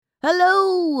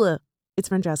Hello, it's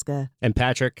Francesca. And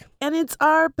Patrick. And it's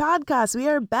our podcast. We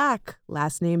are back,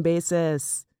 last name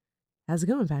basis. How's it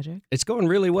going, Patrick? It's going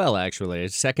really well, actually.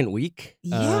 It's second week.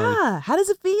 Yeah. How does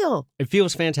it feel? It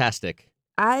feels fantastic.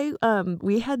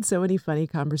 We had so many funny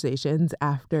conversations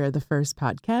after the first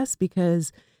podcast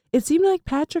because it seemed like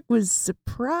Patrick was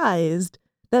surprised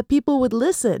that people would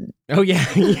listen. Oh, yeah.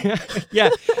 Yeah.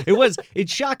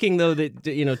 It's shocking, though, that,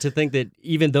 to think that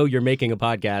even though you're making a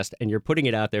podcast and you're putting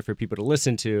it out there for people to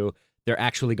listen to, they're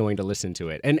actually going to listen to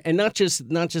it. And not just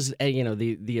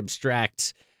the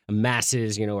abstract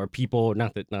masses, or people,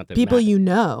 not that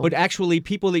people but actually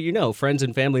people that friends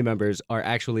and family members are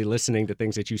actually listening to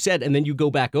things that you said. And then you go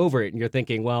back over it and you're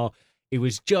thinking, well, it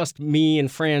was just me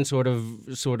and Fran sort of,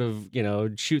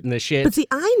 shooting the shit. But see,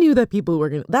 I knew that people were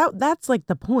going to, that's like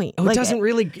the point. Oh, it doesn't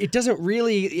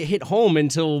really hit home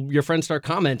until your friends start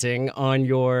commenting on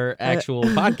your actual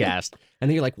podcast. And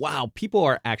then you're like, wow, people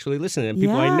are actually listening. And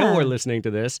people I know are listening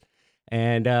to this.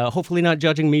 And hopefully not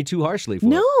judging me too harshly for it.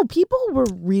 No, people were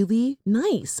really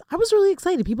nice. I was really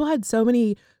excited. People had so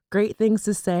many great things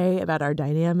to say about our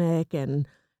dynamic and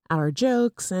our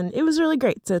jokes, and it was really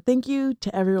great. So thank you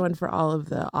to everyone for all of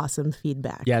the awesome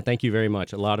feedback. Yeah, thank you very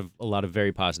much. A lot of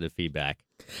very positive feedback.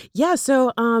 Yeah,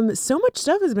 so so much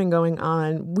stuff has been going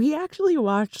on. We actually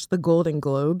watched the Golden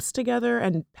Globes together,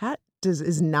 and Pat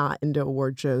is not into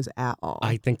award shows at all.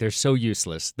 I think they're so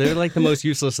useless. They're like the most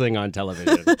useless thing on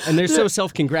television. And they're so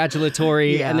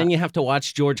self-congratulatory. Yeah. And then you have to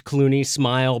watch George Clooney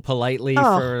smile politely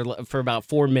for about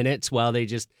 4 minutes while they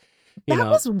just, That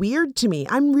was weird to me.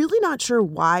 I'm really not sure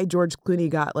why George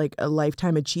Clooney got like a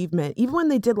Lifetime Achievement. Even when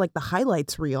they did like the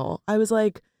highlights reel, I was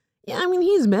like, yeah, I mean,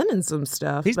 he's been in some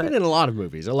stuff. He's been in a lot of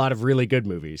movies, a lot of really good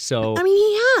movies. So I mean,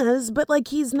 he has, but like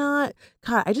he's not.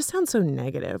 God, I just sound so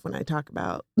negative when I talk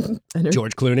about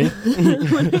George Clooney.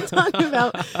 When I talk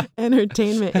about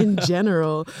entertainment in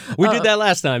general. We did that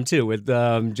last time too with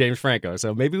James Franco.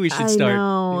 So maybe we should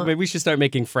start. Maybe we should start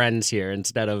making friends here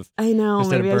instead of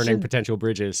burning potential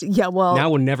bridges. Yeah, well, now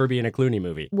we'll never be in a Clooney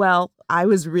movie. Well, I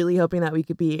was really hoping that we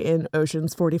could be in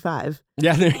Ocean's 45.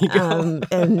 Yeah, there you go.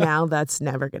 And now that's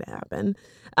never going to happen.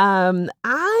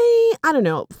 I don't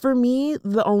know. For me,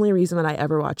 the only reason that I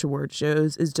ever watch award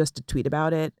shows is just to tweet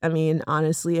about it. I mean,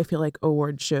 honestly, I feel like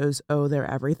award shows owe their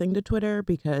everything to Twitter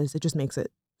because it just makes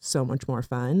it so much more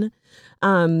fun.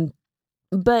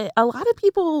 But a lot of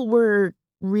people were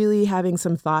really having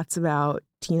some thoughts about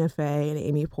Tina Fey and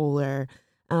Amy Poehler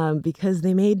because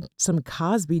they made some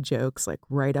Cosby jokes like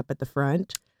right up at the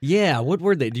front. Yeah, what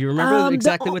were they? Do you remember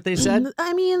exactly what they said?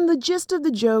 I mean, the gist of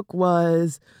the joke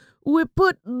was, we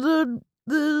put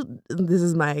this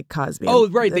is my Cosby. Oh,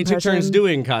 right. They took turns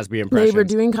doing Cosby impressions. They were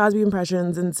doing Cosby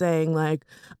impressions and saying like,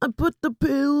 I put the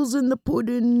pills in the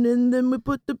pudding and then we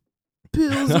put the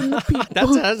pills in the people.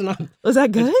 Was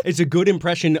that good? It's a good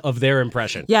impression of their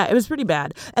impression. Yeah, it was pretty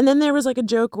bad. And then there was like a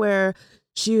joke where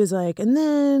she was like, and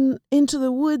then Into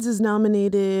the Woods is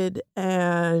nominated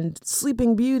and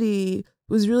Sleeping Beauty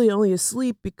was really only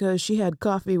asleep because she had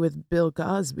coffee with Bill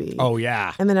Cosby. Oh,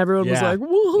 yeah. And then everyone was like,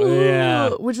 whoa. Yeah.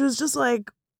 Which was just like,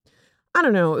 I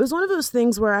don't know. It was one of those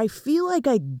things where I feel like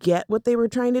I get what they were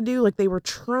trying to do. Like they were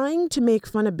trying to make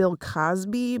fun of Bill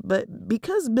Cosby, but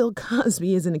because Bill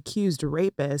Cosby is an accused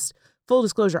rapist, full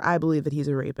disclosure, I believe that he's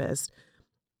a rapist.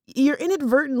 You're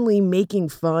inadvertently making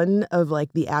fun of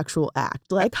like the actual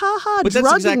act, like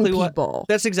drugging people.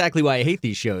 That's exactly why I hate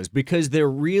these shows, because they're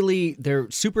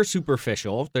super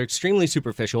superficial. They're extremely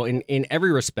superficial in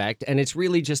every respect, and it's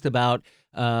really just about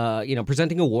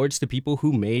presenting awards to people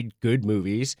who made good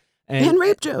movies and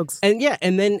rape jokes. And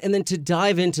then to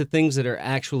dive into things that are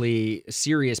actually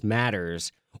serious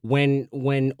matters when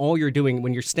all you're doing,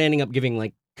 when you're standing up giving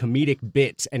like comedic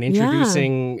bits and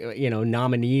introducing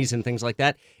nominees and things like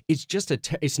that, it's just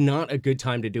it's not a good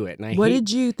time to do it. And what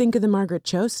did you think of the Margaret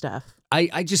Cho stuff?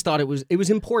 I just thought it was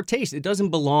in poor taste. It doesn't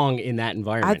belong in that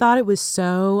environment. I thought it was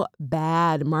so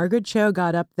bad. Margaret Cho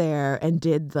got up there and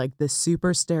did like the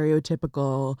super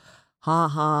stereotypical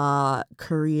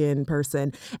Korean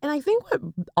person. And I think what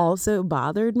also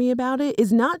bothered me about it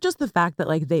is not just the fact that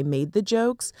like they made the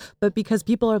jokes, but because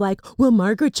people are like, well,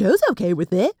 Margaret Cho's okay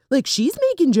with it. Like she's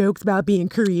making jokes about being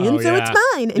Korean,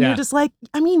 it's fine. And you're just like,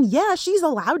 I mean, yeah, she's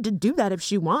allowed to do that if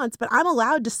she wants, but I'm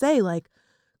allowed to say like,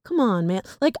 come on, man.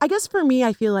 Like, I guess for me,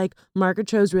 I feel like Margaret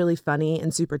Cho's really funny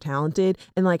and super talented.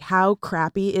 And like, how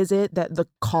crappy is it that the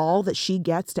call that she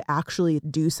gets to actually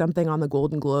do something on the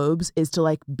Golden Globes is to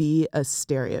like be a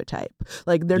stereotype?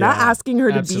 Like, they're not asking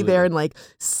her to be there and like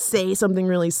say something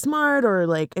really smart or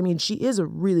like, I mean, she is a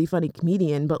really funny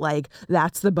comedian, but like,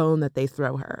 that's the bone that they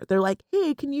throw her. They're like,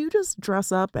 hey, can you just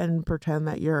dress up and pretend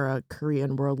that you're a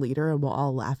Korean world leader and we'll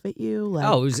all laugh at you? Like,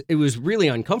 it was really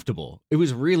uncomfortable. It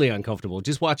was really uncomfortable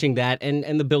just watching that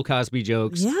and the Bill Cosby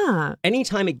jokes. Yeah.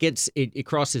 Anytime it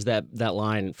crosses that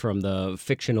line from the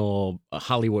fictional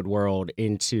Hollywood world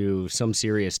into some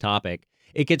serious topic,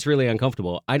 it gets really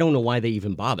uncomfortable. I don't know why they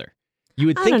even bother. You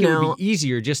would think it would be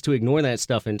easier just to ignore that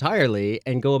stuff entirely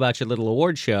and go about your little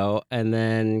award show and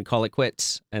then call it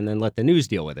quits and then let the news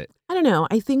deal with it. I don't know.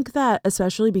 I think that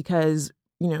especially because,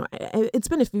 you know, it's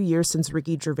been a few years since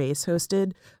Ricky Gervais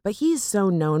hosted, but he's so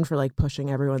known for like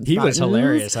pushing everyone's buttons. Was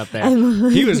hilarious up there.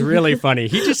 He was really funny.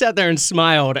 He just sat there and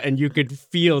smiled and you could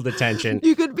feel the tension.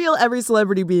 You could feel every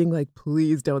celebrity being like,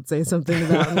 please don't say something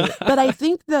about me. But I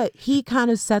think that he kind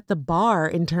of set the bar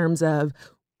in terms of,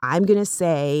 I'm going to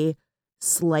say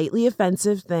slightly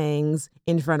offensive things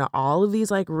in front of all of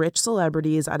these like rich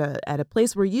celebrities at a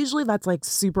place where usually that's like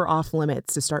super off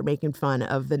limits to start making fun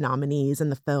of the nominees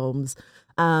and the films.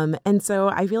 And so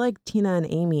I feel like Tina and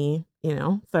Amy, you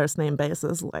know, first name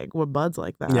basis, like we're buds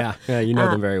like that. Yeah, you know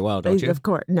them very well, don't you? Of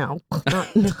course, no, I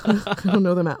don't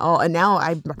know them at all. And now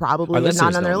I probably am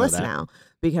not on their list now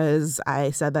because I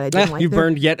said that I didn't like you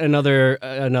burned yet another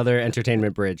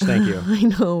entertainment bridge. Thank you. I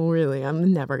know, really.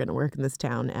 I'm never going to work in this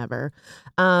town ever.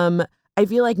 I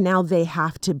feel like now they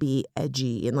have to be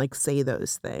edgy and like say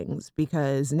those things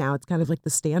because now it's kind of like the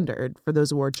standard for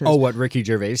those award shows. Oh, what Ricky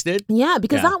Gervais did? Yeah,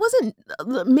 because that wasn't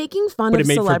making fun of celebrities.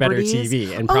 But it made for better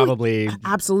TV and probably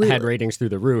absolutely had ratings through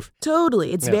the roof.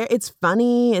 Totally. It's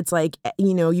funny. It's like,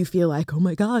 you know, you feel like, oh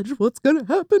my gosh, what's going to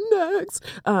happen next?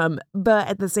 But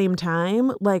at the same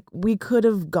time, like we could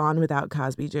have gone without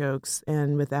Cosby jokes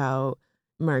and without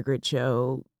Margaret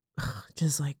Cho.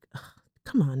 Just like,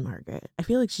 come on, Margaret. I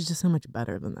feel like she's just so much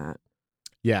better than that.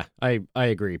 Yeah, I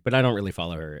agree. But I don't really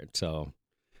follow her, so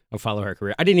I'll follow her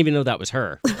career. I didn't even know that was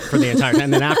her for the entire time.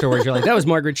 And then afterwards, you're like, that was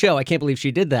Margaret Cho. I can't believe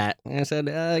she did that. And I said,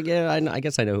 yeah, I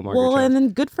guess I know who Margaret Cho is. Well, and then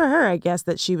good for her, I guess,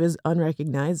 that she was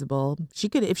unrecognizable. She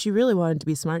could, if she really wanted to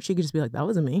be smart, she could just be like, that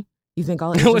wasn't me. You think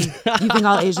all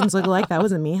Asians look alike? That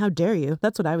wasn't me. How dare you?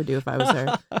 That's what I would do if I was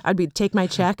her. I'd take my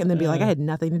check and then be like, I had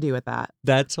nothing to do with that.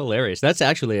 That's hilarious. That's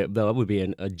actually, that would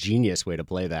be a genius way to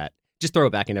play that. Just throw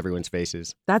it back in everyone's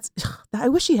faces. I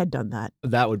wish she had done that.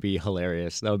 That would be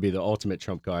hilarious. That would be the ultimate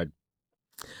trump card.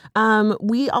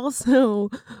 We also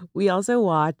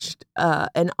watched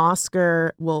an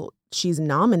Oscar. Well, she's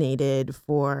nominated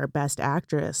for Best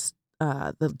Actress.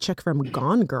 The chick from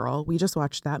Gone Girl. We just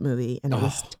watched that movie and it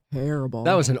was terrible.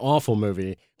 That was an awful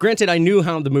movie. Granted, I knew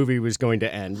how the movie was going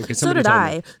to end because somebody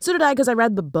told me. So did I because I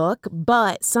read the book,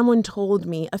 but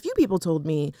a few people told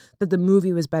me that the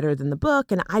movie was better than the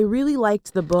book, and I really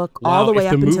liked the book all the way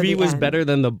up until the end. If the movie was better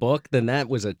than the book, then that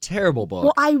was a terrible book.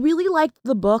 Well, I really liked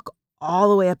the book all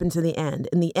the way up into the end.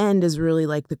 And the end is really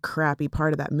like the crappy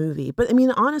part of that movie. But I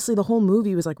mean, honestly, the whole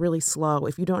movie was like really slow.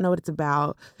 If you don't know what it's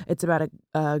about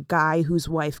a guy whose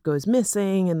wife goes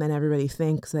missing and then everybody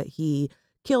thinks that he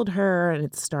killed her, and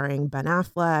it's starring Ben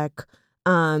Affleck.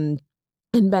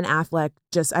 And Ben Affleck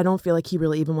I don't feel like he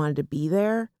really even wanted to be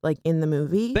there, like in the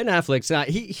movie. Ben Affleck's not,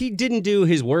 he didn't do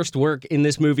his worst work in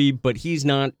this movie, but here, I'm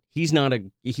going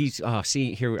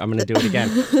to do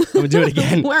it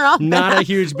again. We're all not a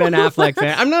huge Ben Affleck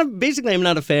fan. I'm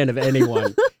not a fan of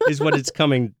anyone, is what it's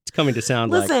coming to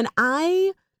sound like. Listen,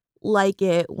 I like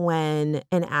it when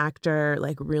an actor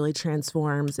like really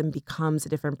transforms and becomes a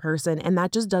different person, and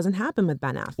that just doesn't happen with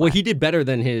Ben Affleck. Well, he did better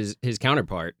than his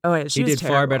counterpart. Oh, yeah, he did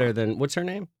terrible. Far better than, what's her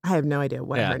name? I have no idea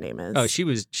what her name is. Oh, she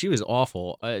was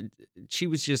awful. She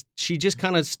just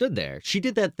kind of stood there. She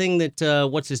did that thing that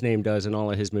what's his name does in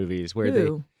all of his movies where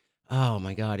Who? Oh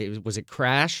my God! Was it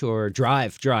Crash or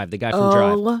Drive? The guy from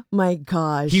Drive. Oh my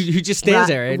gosh! He just stands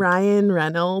there. Ryan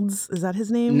Reynolds, is that his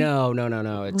name? No.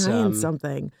 It's Ryan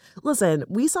something. Listen,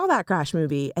 we saw that Crash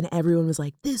movie, and everyone was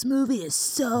like, "This movie is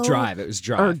so Drive." It was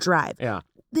Drive. Or Drive. Yeah.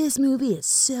 This movie is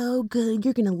so good.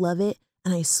 You're gonna love it.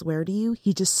 And I swear to you,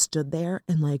 he just stood there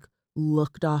and like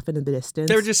looked off into the distance.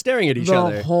 They were just staring at each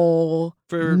other the whole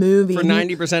movie for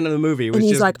 90% of the movie. It was and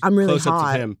he's just like, "I'm really close up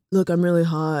hot. to him. Look, I'm really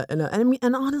hot."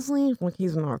 And honestly, like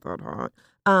he's not that hot.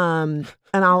 And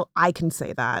I can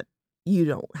say that. You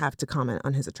don't have to comment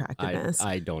on his attractiveness.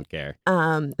 I don't care.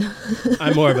 I'm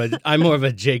I'm more of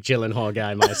a Jake Gyllenhaal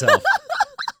guy myself.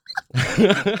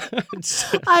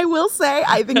 I will say,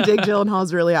 I think Jake Gyllenhaal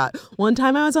is really hot. One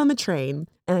time I was on the train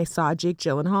and I saw Jake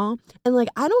Gyllenhaal, and like,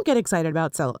 I don't get excited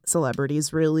about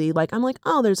celebrities really. Like, I'm like,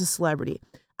 oh, there's a celebrity.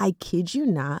 I kid you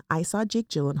not, I saw Jake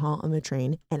Gyllenhaal on the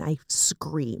train and I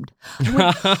screamed. I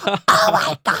went, oh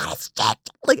my God, it's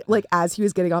Jake. Like as he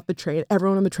was getting off the train,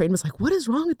 everyone on the train was like, what is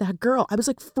wrong with that girl? I was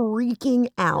like freaking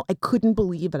out. I couldn't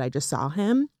believe that I just saw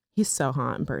him. He's so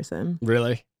hot in person.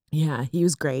 Really? Yeah, he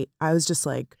was great. I was just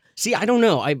like, see, I don't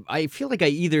know. I feel like I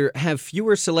either have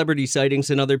fewer celebrity sightings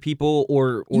than other people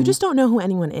or you just don't know who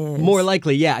anyone is. More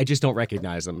likely, yeah, I just don't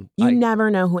recognize them. You never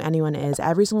know who anyone is.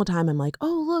 Every single time I'm like,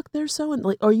 oh, look, there's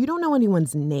like, or you don't know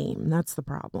anyone's name. That's the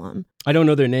problem. I don't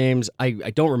know their names. I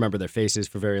don't remember their faces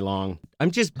for very long.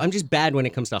 I'm just bad when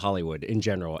it comes to Hollywood in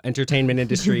general. Entertainment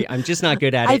industry, I'm just not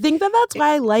good at it. I think that's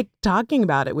why I like talking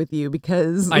about it with you,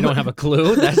 because I don't have a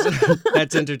clue.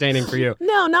 That's entertaining for you.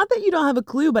 No, not that you don't have a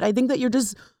clue, but I think that you're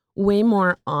just way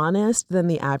more honest than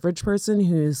the average person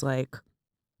who's like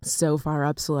so far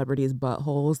up celebrities'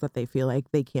 buttholes that they feel like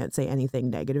they can't say anything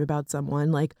negative about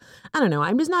someone. Like, I don't know.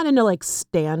 I'm just not into like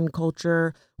stan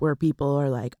culture where people are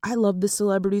like, I love this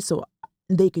celebrity, so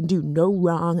they can do no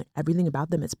wrong. Everything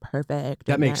about them is perfect.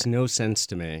 That makes no sense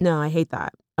to me. No, I hate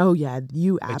that. Oh yeah,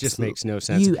 you absolutely. It just makes no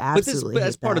sense. You absolutely. But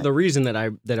that's part of the reason that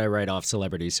I write off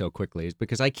celebrities so quickly is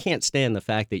because I can't stand the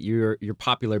fact that you're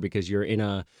popular because you're in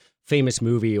a famous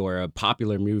movie or a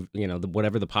popular movie, you know,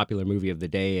 whatever the popular movie of the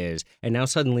day is, and now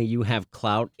suddenly you have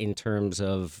clout in terms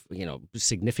of, you know,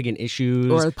 significant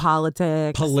issues or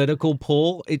politics, political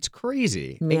pull. It's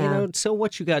crazy. Yeah. And, you know, so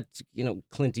what, you got, you know,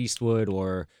 Clint Eastwood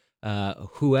or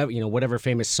whoever, you know, whatever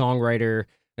famous songwriter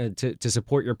to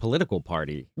support your political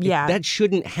party. Yeah, that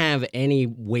shouldn't have any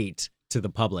weight to the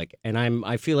public, and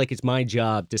I feel like it's my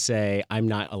job to say I'm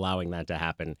not allowing that to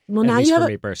happen. Well, now you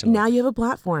have now you have a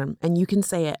platform, and you can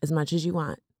say it as much as you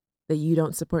want that you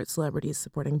don't support celebrities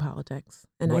supporting politics,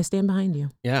 and I stand behind you.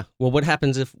 Yeah. Well, what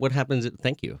happens if?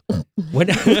 Thank you.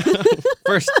 What?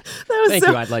 First, thank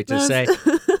you. I'd like to say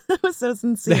that was so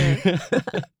sincere.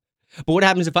 But what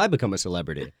happens if I become a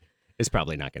celebrity? It's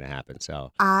probably not going to happen.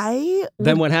 So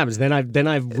then what happens? Then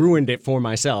I've ruined it for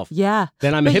myself. Yeah.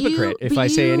 Then I'm a hypocrite if I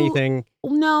say anything.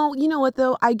 No, you know what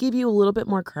though? I give you a little bit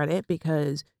more credit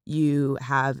because you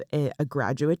have a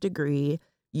graduate degree.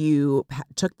 You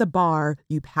took the bar.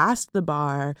 You passed the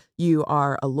bar. You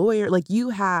are a lawyer. Like, you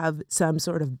have some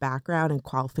sort of background and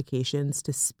qualifications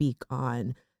to speak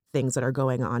on things that are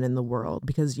going on in the world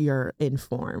because you're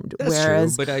informed. That's true,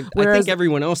 but I think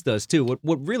everyone else does too.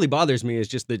 What really bothers me is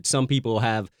just that some people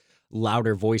have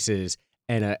louder voices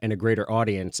and a greater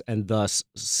audience, and thus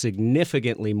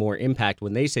significantly more impact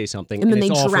when they say something, and then they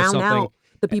drown out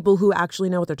the people who actually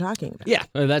know what they're talking about. Yeah,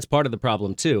 that's part of the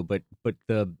problem too. But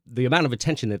the amount of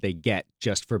attention that they get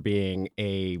just for being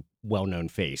a well-known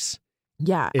face.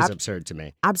 Yeah, is absurd to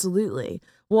me. Absolutely.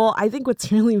 Well, I think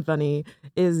what's really funny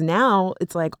is now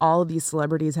it's like all of these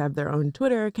celebrities have their own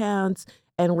Twitter accounts,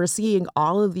 and we're seeing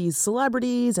all of these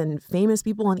celebrities and famous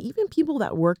people and even people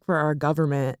that work for our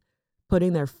government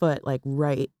putting their foot like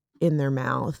right in their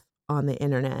mouth on the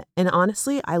internet. And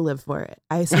honestly, I live for it.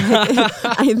 I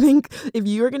think if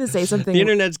you were going to say something, the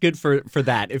internet's good for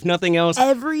that. If nothing else,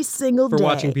 every single day, for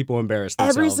watching people embarrass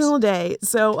themselves. Every single day.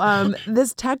 So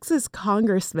this Texas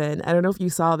congressman, I don't know if you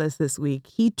saw this week,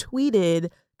 he tweeted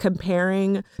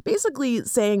comparing, basically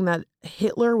saying that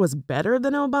Hitler was better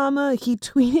than Obama. He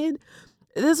tweeted,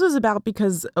 this was about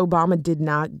because Obama did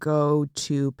not go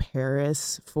to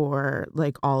Paris for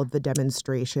like all of the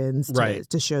demonstrations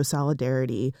to show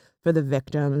solidarity for the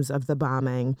victims of the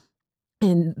bombing.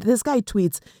 And this guy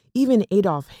tweets, even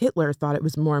Adolf Hitler thought it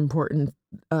was more important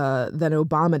than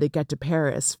Obama to get to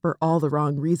Paris for all the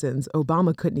wrong reasons.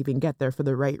 Obama couldn't even get there for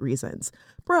the right reasons.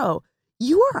 Bro,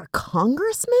 you are a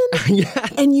congressman? Yeah.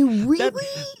 And you really?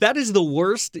 That is the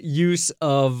worst use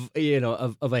of,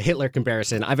 of a Hitler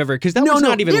comparison I've ever, because that was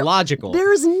not even logical.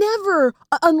 There's never,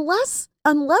 unless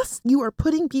you are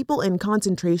putting people in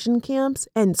concentration camps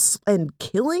and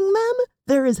killing them,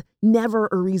 there is never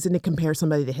a reason to compare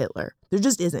somebody to Hitler. There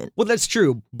just isn't. Well, that's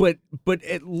true, but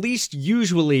at least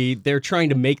usually they're trying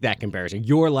to make that comparison.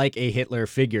 You're like a Hitler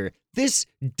figure. This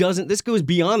goes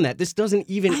beyond that. This doesn't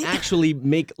even actually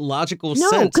make logical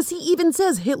sense. No, because he even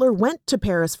says Hitler went to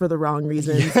Paris for the wrong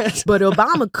reasons, but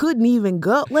Obama couldn't even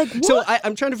go. Like, what? So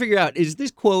I'm trying to figure out, is this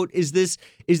quote, is this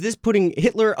putting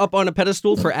Hitler up on a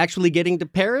pedestal for actually getting to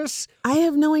Paris? I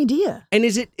have no idea. And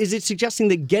is it suggesting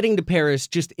that getting to Paris,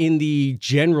 just in the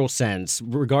general sense,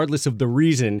 regardless of the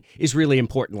reason, is really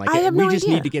important? Like, we just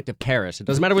need to get to Paris. It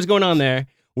doesn't matter what's going on there.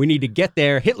 We need to get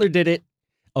there. Hitler did it.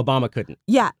 Obama couldn't.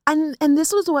 Yeah. And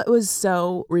this was what was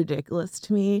so ridiculous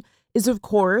to me is, of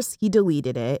course, he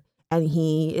deleted it. And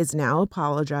he is now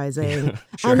apologizing.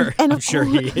 Sure, and I'm sure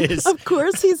he is. Of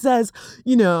course, he says,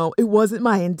 it wasn't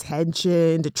my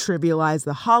intention to trivialize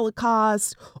the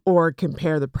Holocaust or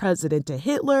compare the president to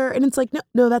Hitler. And it's like,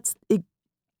 no, that's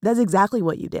exactly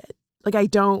what you did. Like, I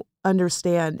don't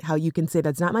understand how you can say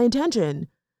that's not my intention.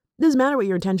 It doesn't matter what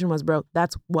your intention was, bro.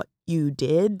 That's what you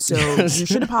did. So you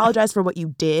should apologize for what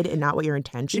you did and not what your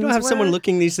intentions were. You don't have someone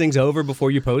looking these things over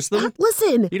before you post them?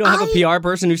 Listen. You don't have a PR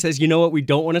person who says, you know what we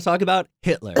don't want to talk about?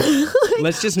 Hitler.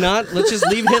 Let's just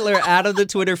leave Hitler out of the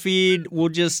Twitter feed. We'll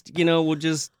just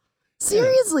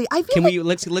Seriously, I feel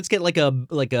let's get like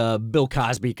a Bill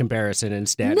Cosby comparison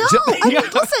instead. No,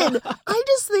 listen, I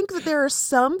just think that there are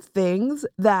some things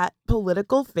that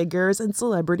political figures and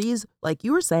celebrities, like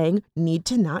you were saying, need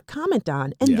to not comment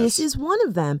on. And this is one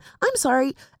of them. I'm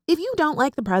sorry. If you don't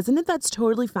like the president, that's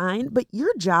totally fine. But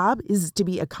your job is to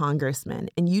be a congressman,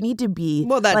 and you need to be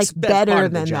that's better part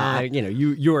of than the job. that.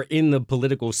 You're in the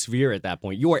political sphere at that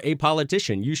point. You are a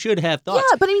politician. You should have thoughts.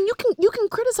 Yeah, but I mean, you can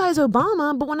criticize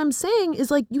Obama, but what I'm saying is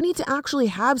like you need to actually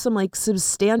have some like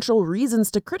substantial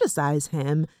reasons to criticize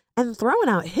him. And throwing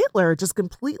out Hitler just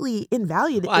completely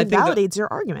invalidates your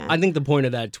argument. I think the point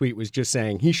of that tweet was just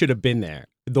saying he should have been there.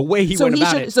 The way he went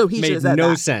about it made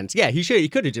no sense. Yeah, he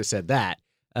could have just said that.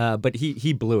 But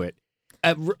he blew it.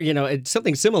 It's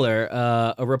something similar.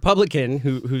 A Republican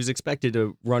who's expected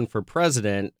to run for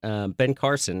president, Ben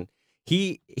Carson,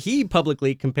 he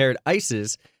publicly compared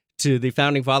ISIS to the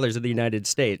founding fathers of the United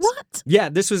States. What? Yeah,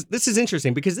 this is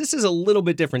interesting because this is a little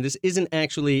bit different. This isn't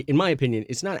actually, in my opinion,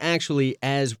 it's not actually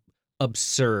as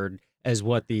absurd as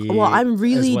what the. Well, I'm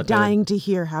really dying to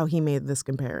hear how he made this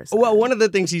comparison. Well, one of the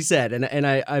things he said, and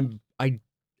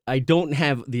I don't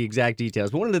have the exact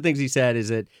details, but one of the things he said is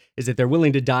that they're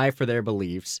willing to die for their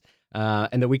beliefs,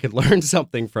 and that we could learn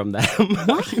something from them.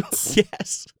 What?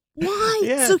 Yes. Why?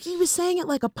 Yeah. So he was saying it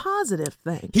like a positive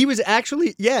thing. He was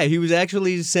actually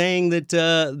saying that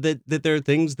that there are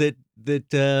things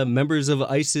that members of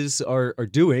ISIS are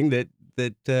doing that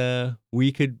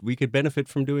we could benefit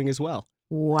from doing as well.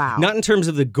 Wow. Not in terms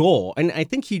of the goal, and I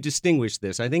think he distinguished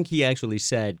this. I think he actually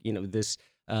said, this.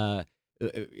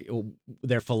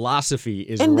 Their philosophy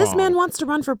is and wrong. This man wants to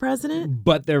run for president,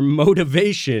 but their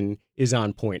motivation is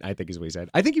on point, I think is what he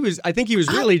said. I think he was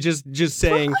really just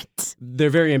saying they're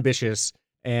very ambitious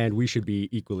and we should be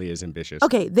equally as ambitious.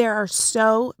 Okay, there are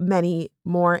so many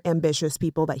more ambitious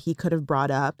people that he could have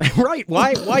brought up. Right.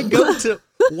 Why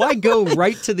go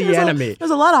right to the enemy?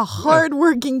 There's a lot of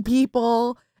hardworking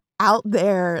people out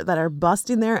there that are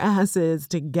busting their asses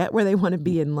to get where they want to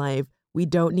be in life. We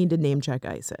don't need to name check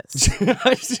ISIS.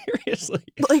 Seriously.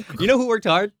 You know who worked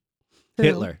hard?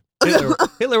 Hitler.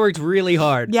 Hitler worked really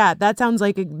hard. Yeah, that sounds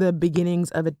like the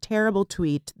beginnings of a terrible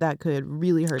tweet that could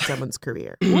really hurt someone's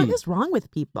career. What is wrong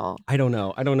with people? I don't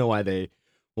know. I don't know why they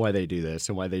do this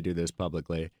and why they do this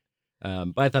publicly.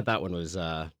 But I thought that one was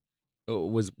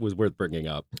worth bringing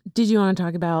up. Did you want to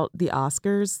talk about the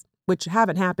Oscars? Which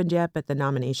haven't happened yet, but the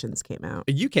nominations came out.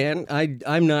 You can.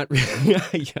 I'm not.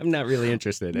 I'm not really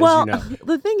interested. Well, as you know.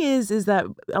 The thing is that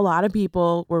a lot of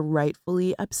people were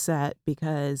rightfully upset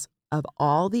because of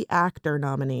all the actor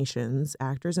nominations,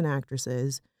 actors and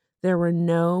actresses. There were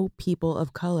no people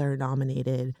of color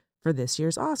nominated for this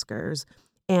year's Oscars,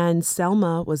 and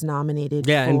Selma was nominated.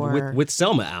 Yeah, for... and with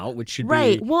Selma out, which should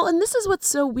right. be Well, and this is what's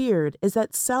so weird is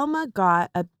that Selma got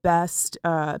a Best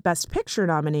Picture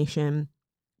nomination,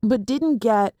 but didn't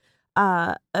get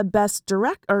a Best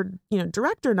Director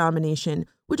nomination,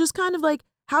 which is kind of like,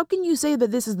 how can you say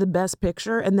that this is the best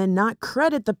picture and then not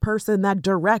credit the person that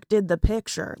directed the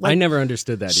picture? I never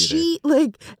understood that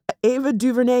either. Ava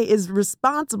DuVernay is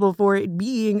responsible for it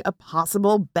being a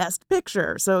possible best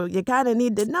picture. So you kind of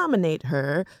need to nominate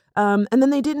her. And then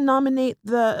they didn't nominate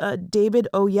the David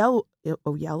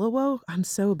Oyelowo. I'm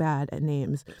so bad at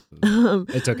names.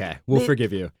 It's okay. We'll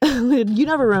forgive you. You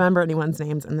never remember anyone's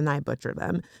names, and then I butcher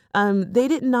them. They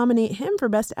didn't nominate him for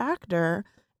Best Actor.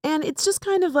 And it's just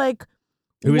kind of like...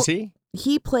 Who is he?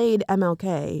 He played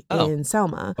MLK in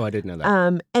Selma. Oh, I didn't know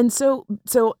that. And so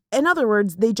in other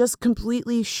words, they just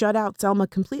completely shut out Selma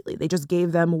completely. They just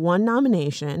gave them one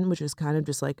nomination, which is kind of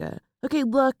just like okay,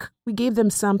 look, we gave them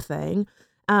something.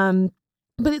 But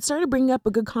it started bringing up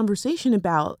a good conversation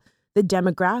about the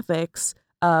demographics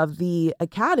of the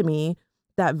Academy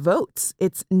that votes.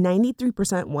 It's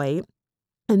 93% white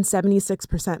and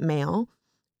 76% male.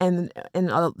 And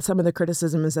some of the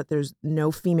criticism is that there's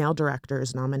no female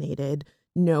directors nominated,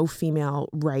 no female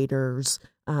writers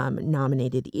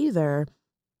nominated either.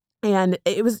 And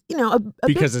it was, a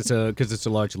because bit, it's a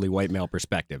largely white male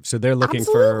perspective. So they're looking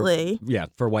absolutely.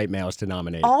 for white males to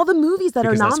nominate. All the movies that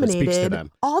are because that's what speaks to nominated,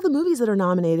 them. all the movies that are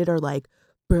nominated are like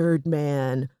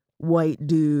Birdman, white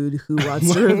dude who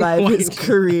wants to revive his White-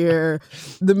 career.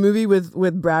 The movie with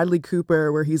Bradley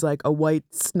Cooper where he's like a white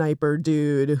sniper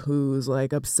dude who's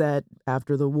like upset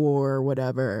after the war or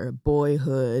whatever.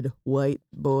 Boyhood, white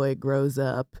boy grows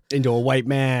up Into a white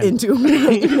man. into a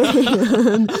white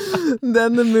man.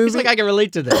 Then the movie. He's like, I can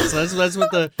relate to this. That's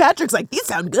what the. Patrick's like, these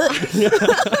sound good.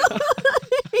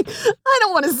 I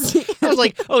don't want to see I was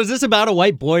like, oh, is this about a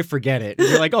white boy? Forget it. And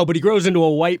you're like, oh, but he grows into a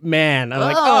white man. I'm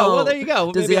like, oh, well, there you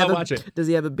go. Maybe I'll watch it. Does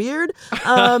he have a beard?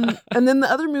 And then the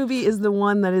other movie is the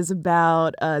one that is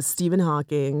about Stephen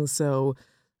Hawking. So,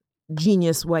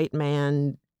 genius white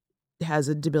man has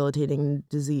a debilitating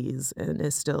disease and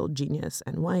is still genius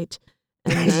and white.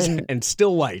 And then, And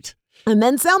still white. and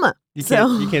then Selma. You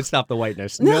So- can't stop the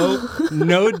whiteness. No.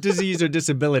 No disease or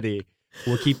disability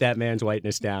will keep that man's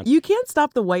whiteness down. You can't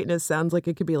stop the whiteness sounds like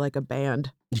it could be like a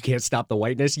band. You can't stop the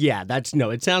whiteness? Yeah,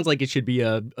 it sounds like it should be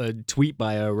a tweet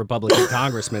by a Republican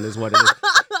congressman is what it is.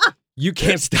 You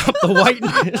can't stop the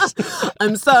whiteness.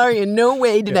 I'm sorry, in no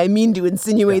way did I mean to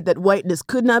insinuate that whiteness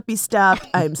could not be stopped.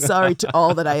 I'm sorry to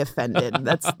all that I offended.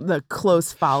 That's the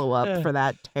close follow-up for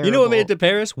that terrible. You know what made it to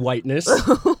Paris? Whiteness.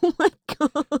 Oh my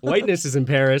God. Whiteness is in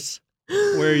Paris.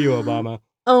 Where are you, Obama?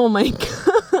 Oh my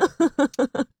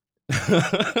God.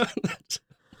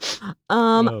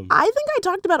 I think I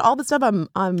talked about all the stuff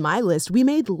on my list. We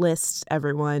made lists,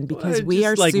 everyone, because we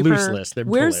are Just like super, loose lists. They're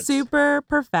we're bullets. super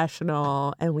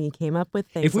professional, and we came up with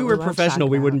things. If we that were want to professional,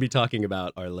 talk we about. wouldn't be talking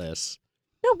about our lists.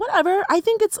 No, whatever. I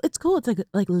think it's cool. It's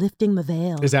like lifting the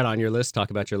veil. Is that on your list?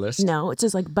 Talk about your list? No, it's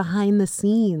just like behind the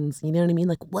scenes. You know what I mean?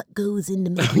 Like what goes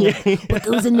into making what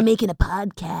goes into making a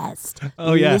podcast?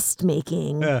 Oh, yeah. List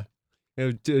making. Yeah.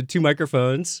 Two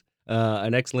microphones,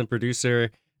 an excellent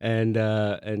producer,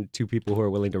 and two people who are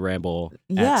willing to ramble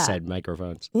Yeah. at said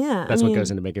microphones. Yeah, That's I what mean, goes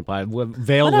into making pod.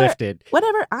 Veil Whatever. lifted.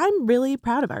 Whatever. I'm really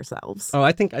proud of ourselves. Oh,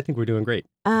 I think we're doing great.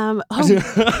 Oh,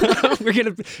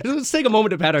 Let's take a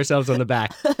moment to pat ourselves on the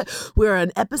back. we're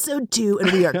on episode 2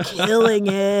 and we are killing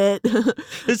it.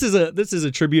 This is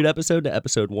a tribute episode to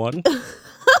episode 1.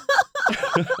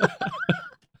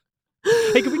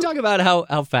 Hey, can we talk about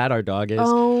how fat our dog is?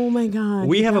 Oh my God.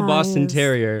 We you have a Boston guys.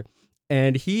 Terrier,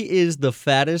 and he is the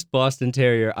fattest Boston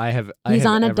Terrier I have He's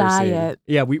on a ever seen. diet.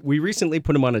 Yeah, we recently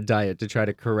put him on a diet to try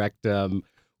to correct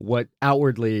what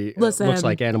outwardly Listen, looks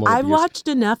like animal I've abuse. watched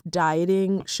enough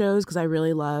dieting shows because I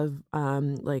really love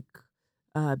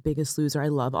Biggest Loser. I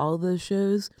love all of those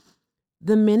shows.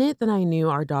 The minute that I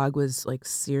knew our dog was like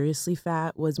seriously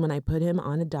fat was when I put him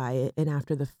on a diet, and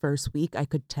after the first week I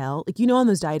could tell, like, on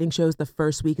those dieting shows, the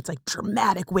first week it's like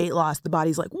dramatic weight loss. The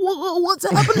body's like, whoa, what's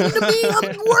happening to me?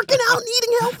 I'm working out and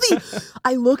eating healthy.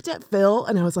 I looked at Phil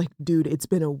and I was like, dude, it's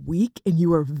been a week and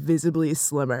you are visibly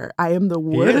slimmer. I am the He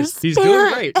is. worst. He's doing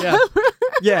parent great. Yeah.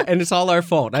 Yeah, and it's all our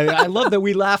fault. I love that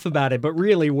we laugh about it, but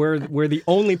really we're the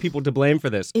only people to blame for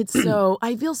this. It's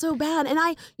I feel so bad. And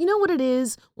you know what it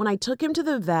is? When I took him to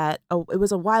the vet, it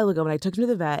was a while ago when I took him to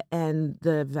the vet, and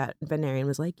the veterinarian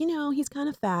was like, he's kind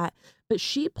of fat. But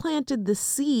she planted the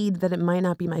seed that it might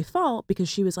not be my fault because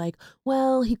she was like,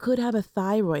 well, he could have a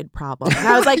thyroid problem. And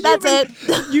I was like, that's it.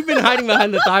 You've been hiding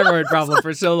behind the thyroid problem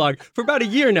for so long. For about a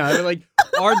year now. They're like,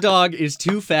 our dog is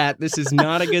too fat. This is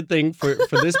not a good thing for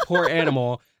this poor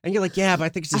animal. And you're like, yeah, but I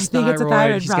think it's his thyroid. It's a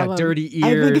thyroid He's problem. got dirty I think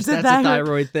ears. it's a That's a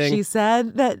thyroid thing. She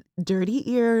said that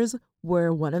dirty ears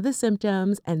were one of the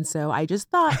symptoms. And so I just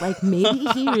thought, like, maybe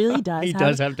he really does. He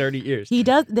does have dirty ears. He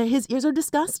does. His ears are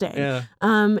disgusting. Yeah.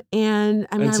 And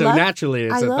I mean, And so naturally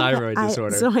it's I a love that. thyroid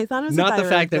disorder. So I thought it was not a the thyroid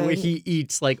fact that thing. he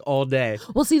eats like all day.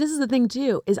 Well, see, this is the thing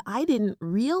too, is I didn't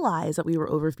realize that we were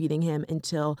overfeeding him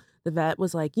until the vet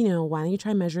was like, why don't you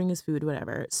try measuring his food,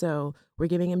 whatever. So we're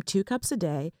giving him 2 cups a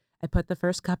day. I put the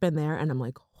first cup in there and I'm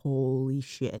like, holy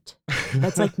shit.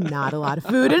 That's like not a lot of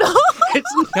food at all.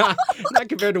 It's not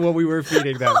compared to what we were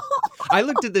feeding them. I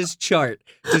looked at this chart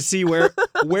to see where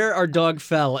our dog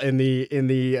fell in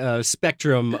the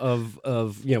spectrum of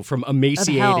from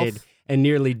emaciated and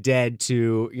nearly dead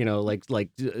to like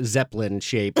Zeppelin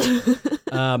shape.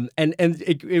 And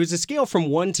it was a scale from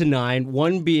 1 to 9,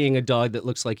 1 being a dog that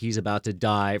looks like he's about to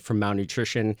die from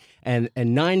malnutrition, and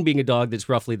 9 being a dog that's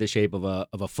roughly the shape of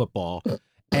a football.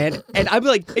 And I'm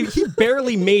like, he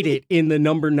barely made it in the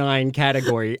number 9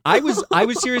 category. I was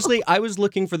seriously, I was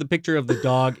looking for the picture of the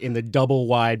dog in the double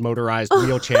wide motorized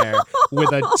wheelchair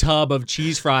with a tub of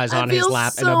cheese fries on his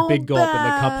lap and a big gulp in the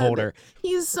cup holder.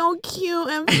 He's so cute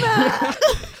and fat.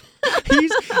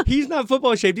 He's not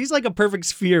football shaped. He's like a perfect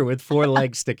sphere with 4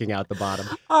 legs sticking out the bottom.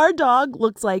 Our dog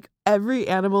looks like every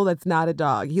animal that's not a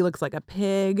dog. He looks like a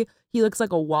pig. He looks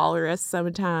like a walrus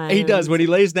sometimes. He does. When he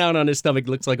lays down on his stomach,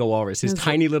 looks like a walrus. His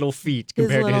tiny little feet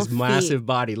compared to his massive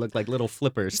body look like little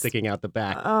flippers sticking out the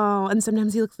back. Oh, and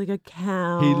sometimes he looks like a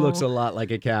cow. He looks a lot like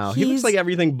a cow. He looks like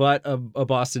everything but a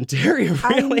Boston Terrier,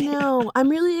 really. I know. I'm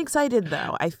really excited,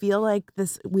 though. I feel like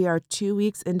we are 2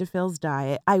 weeks into Phil's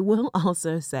diet. I will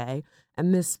also say,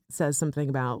 and this says something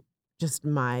about just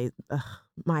my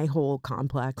whole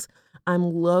complex, I'm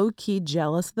low-key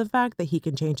jealous of the fact that he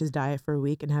can change his diet for a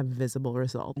week and have visible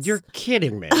results. You're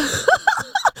kidding me.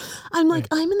 I'm like,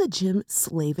 I'm in the gym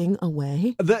slaving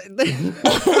away.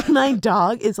 My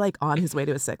dog is like on his way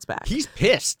to a 6-pack. He's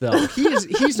pissed, though.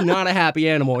 He's not a happy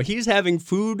animal. He's having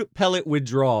food pellet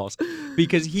withdrawals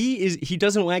because he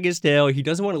doesn't wag his tail. He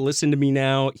doesn't want to listen to me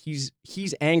now. He's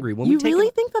angry. When you really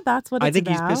think that that's what it's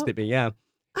about? I think he's pissed at me, yeah.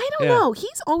 I don't know.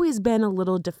 He's always been a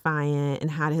little defiant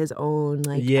and had his own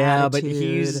attitude. But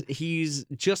he's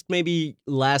just maybe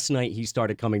last night he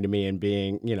started coming to me and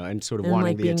being, and sort of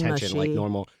wanting the attention mushy. Like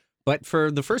normal. But for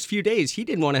the first few days, he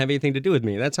didn't want to have anything to do with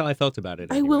me. That's how I felt about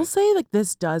it. Anyway. I will say,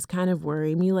 this does kind of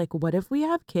worry me. What if we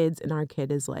have kids and our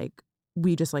kid is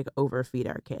we just overfeed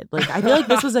our kid? I feel like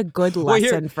this was a good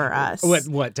lesson for us.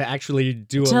 What to actually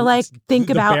do? Think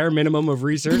the about bare minimum of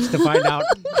research to find out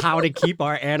how to keep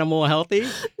our animal healthy.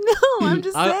 No, I'm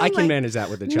just saying. I can manage that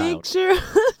with a child. Make sure.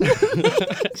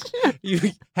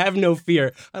 You have no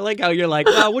fear. I like how you're like,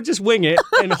 well, we'll just wing it,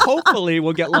 and hopefully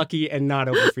we'll get lucky and not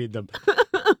overfeed them.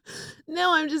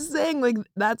 No, I'm just saying,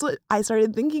 that's what I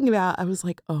started thinking about. I was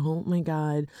like, oh my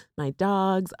God, my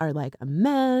dogs are a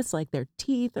mess. Their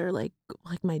teeth are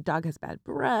my dog has bad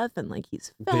breath and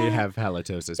he's fat. They have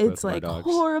halitosis. It's both my dogs.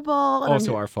 Horrible.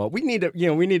 Also our fault. We need to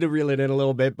reel it in a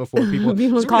little bit before people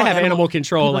so we're gonna have animal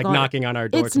control knocking on our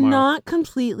door it's tomorrow. It's not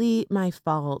completely my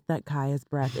fault that Kaya's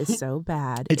breath is so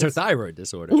bad. It's her thyroid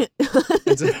disorder. Right?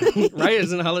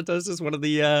 Isn't halitosis one of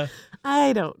the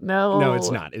I don't know. No, it's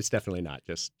not. It's definitely not.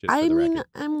 Just for the record.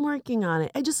 I'm working on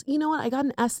it. I just, you know what? I got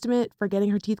an estimate for getting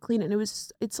her teeth cleaned and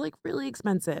it's really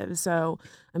expensive. So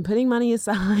I'm putting money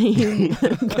aside.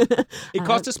 It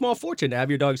costs a small fortune to have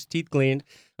your dog's teeth cleaned,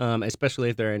 especially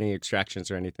if there are any extractions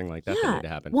or anything like that that need to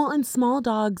happen. Well, and small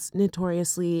dogs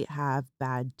notoriously have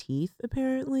bad teeth,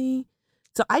 apparently.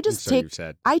 So I just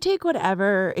take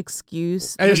whatever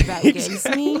excuse the vet gives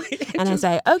me, and I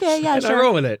say, okay, yeah, sure. I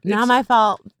roll with it. Not my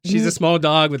fault. She's a small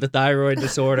dog with a thyroid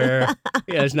disorder.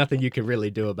 Yeah, there's nothing you can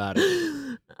really do about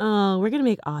it. Oh, we're gonna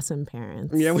make awesome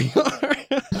parents. Yeah, we are.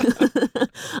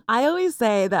 I always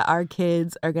say that our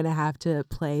kids are gonna have to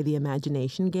play the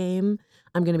imagination game.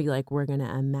 I'm going to be we're going to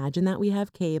imagine that we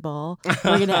have cable.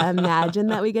 We're going to imagine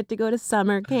that we get to go to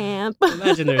summer camp.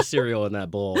 Imagine there's cereal in that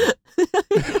bowl.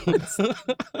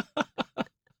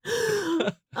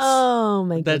 Oh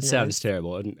my goodness. That sounds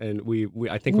terrible. And we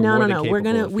I think we're more than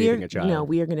capable of feeding a child. No,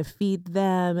 we are going to feed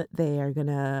them. We're going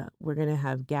to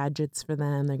have gadgets for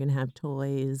them. They're going to have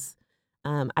toys.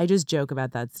 I just joke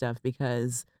about that stuff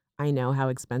because I know how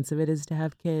expensive it is to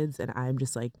have kids, and I'm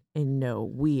just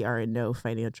we are in no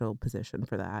financial position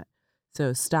for that.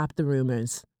 So stop the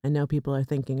rumors. I know people are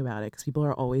thinking about it because people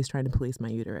are always trying to police my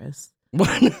uterus.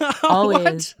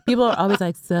 Always. What? People are always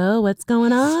so what's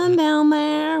going on down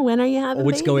there? When are you having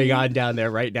What's baby? Going on down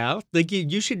there right now?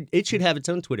 It should have its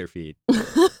own Twitter feed.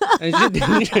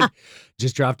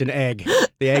 Just dropped an egg.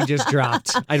 The egg just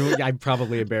dropped. I'm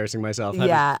probably embarrassing myself.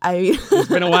 Yeah. It's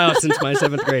been a while since my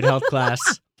 7th grade health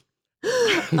class.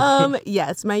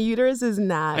 Yes, my uterus is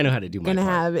not. I know how to do my gonna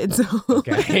part. have its own.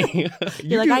 Okay.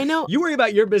 I know. You worry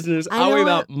about your business. I'll worry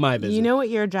about my business. You know what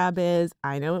your job is.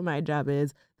 I know what my job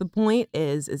is. The point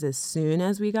is as soon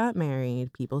as we got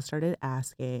married, people started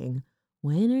asking,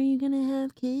 when are you gonna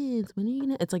have kids? When are you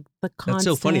gonna? It's the constant. That's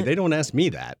so funny. They don't ask me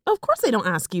that. Of course, they don't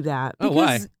ask you that. Oh,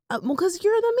 why? Because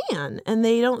you're the man, and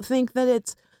they don't think that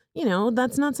it's.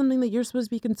 That's not something that you're supposed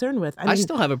to be concerned with. I mean,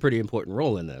 still have a pretty important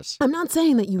role in this. I'm not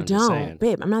saying that you don't,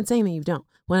 babe. I'm not saying that you don't.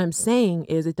 What I'm saying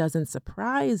is it doesn't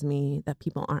surprise me that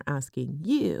people aren't asking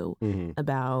you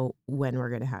about when we're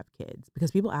going to have kids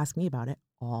because people ask me about it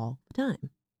all the time.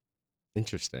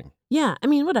 Interesting. Yeah. I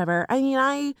mean, whatever. I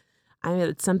mean,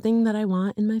 it's something that I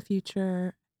want in my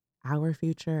future, our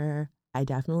future. I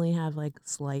definitely have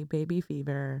slight baby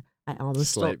fever. I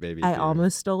almost stole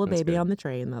a baby on the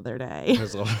train the other day.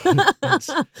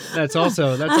 That's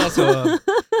also a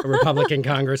Republican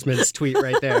congressman's tweet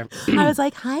right there. I was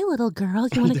like, "Hi, little girl,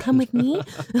 you want to come with me?"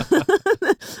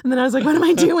 And then I was like, "What am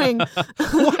I doing?"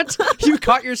 What? You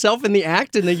caught yourself in the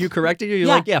act, and then you corrected her. You're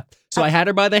like, "Yeah." So I had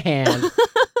her by the hand,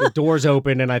 the doors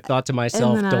open, and I thought to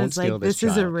myself, and then I "Don't was steal like, this this is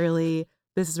child."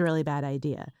 this is a really bad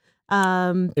idea.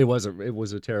 It was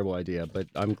a terrible idea, but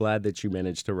I'm glad that you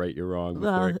managed to right your wrong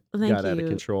before Well, it thank got out of you.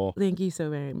 control. Thank you so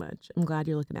very much. I'm glad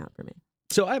you're looking out for me.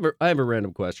 So I have a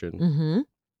random question.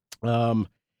 Mm-hmm.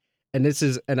 And this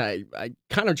is, and I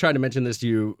kind of tried to mention this to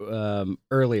you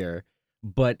earlier,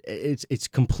 but it's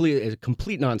a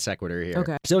complete non sequitur here.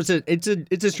 Okay. So it's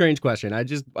a strange question. I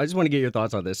just want to get your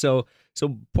thoughts on this. So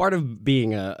part of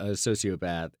being a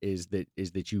sociopath is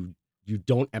that you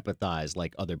don't empathize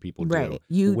like other people do. Right.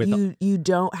 You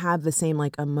don't have the same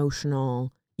like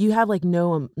emotional. You have like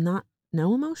no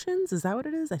emotions. Is that what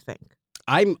it is? I think.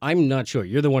 I'm not sure.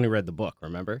 You're the one who read the book,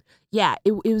 remember? Yeah.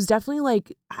 It was definitely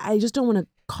like I just don't want to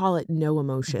call it no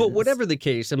emotions. But whatever the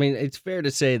case, I mean, it's fair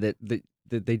to say that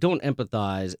they don't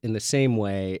empathize in the same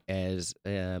way as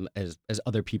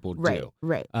other people do.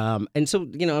 Right. And so,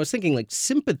 I was thinking like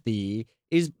sympathy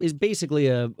is basically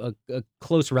a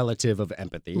close relative of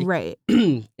empathy. Right.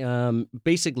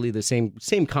 Basically the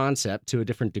same concept to a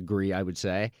different degree, I would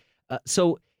say.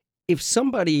 So if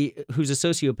somebody who's a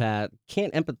sociopath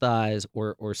can't empathize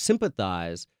or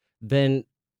sympathize, then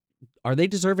are they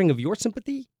deserving of your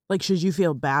sympathy? Like, should you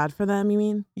feel bad for them, you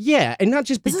mean? Yeah, and not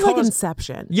just This because... is like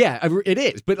Inception. Yeah, it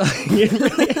is, but it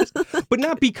really is. But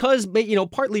not because,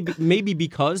 partly maybe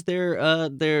because they're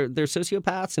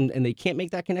sociopaths and they can't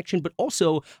make that connection, but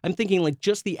also I'm thinking like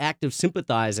just the act of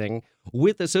sympathizing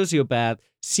with a sociopath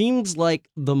seems like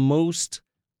the most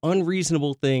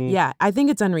unreasonable thing. Yeah, I think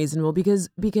it's unreasonable because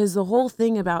the whole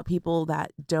thing about people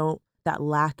that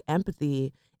lack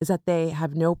empathy is that they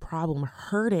have no problem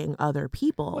hurting other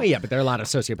people. Well, yeah, but there are a lot of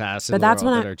sociopaths in but that's the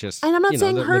world when that are just, and I'm not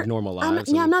saying hurt live normal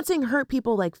lives. I'm not saying hurt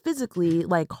people like physically,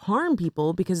 like harm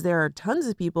people, because there are tons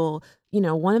of people.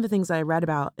 One of the things I read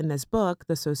about in this book,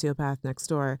 The Sociopath Next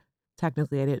Door,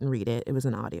 technically I didn't read it. It was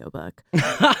an audiobook.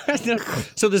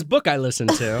 So this book I listened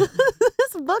to.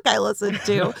 This book I listened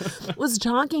to was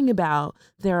talking about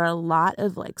there are a lot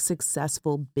of like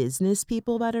successful business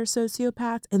people that are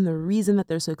sociopaths. And the reason that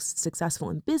they're so successful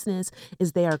in business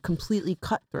is they are completely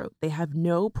cutthroat. They have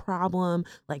no problem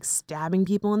like stabbing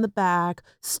people in the back,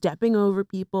 stepping over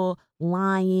people,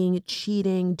 lying,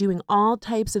 cheating, doing all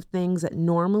types of things that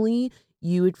normally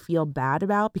you would feel bad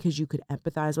about because you could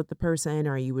empathize with the person,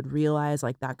 or you would realize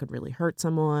like that could really hurt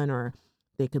someone, or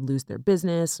they could lose their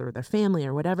business or their family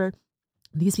or whatever.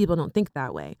 These people don't think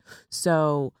that way.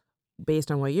 So based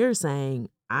on what you're saying,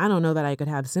 I don't know that I could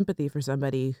have sympathy for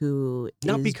somebody who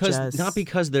not because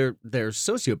they're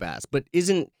sociopaths, but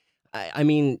I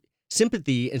mean,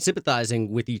 sympathy and sympathizing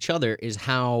with each other is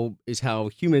how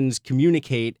humans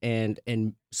communicate and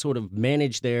sort of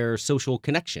manage their social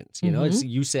connections. It's,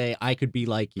 you say I could be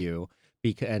like you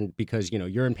because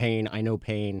you're in pain, I know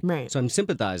pain, right? So I'm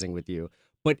sympathizing with you.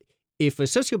 But if a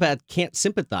sociopath can't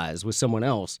sympathize with someone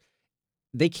else,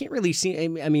 they can't really see.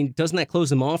 I mean, doesn't that close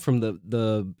them off from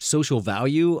the social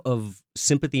value of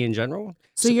sympathy in general?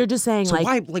 So you're just saying so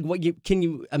why, like, what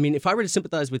I mean, if I were to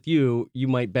sympathize with you, you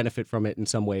might benefit from it in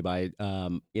some way by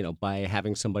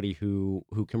having somebody who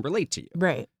can relate to you.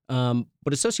 Right. But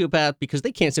a sociopath, because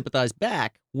they can't sympathize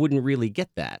back, wouldn't really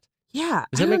get that. Yeah.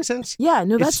 Does that make sense? Yeah.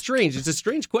 No, that's strange. It's a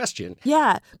strange question.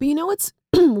 Yeah. But you know what's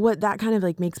what that kind of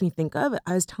like makes me think of?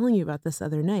 I was telling you about this the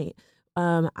other night.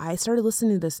 I started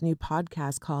listening to this new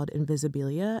podcast called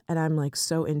Invisibilia, and I'm like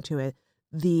so into it.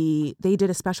 They did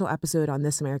a special episode on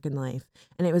This American Life,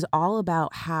 and it was all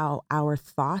about how our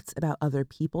thoughts about other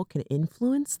people can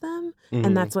influence them. Mm-hmm.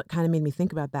 And that's what kind of made me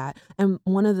think about that. And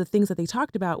one of the things that they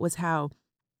talked about was how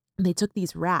they took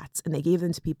these rats and they gave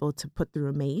them to people to put through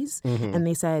a maze. Mm-hmm. And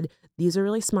they said, these are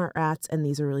really smart rats and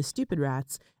these are really stupid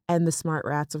rats. And the smart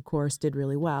rats, of course, did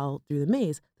really well through the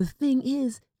maze. The thing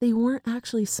is, they weren't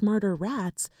actually smarter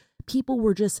rats. People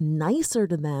were just nicer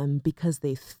to them because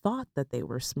they thought that they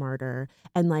were smarter.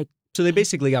 And like, so they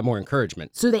basically got more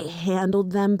encouragement. So they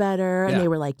handled them better and they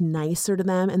were like nicer to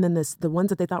them. And then the ones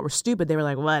that they thought were stupid, they were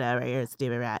like, whatever, you're a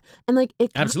stupid rat. And like,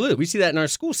 absolutely. We see that in our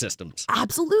school systems.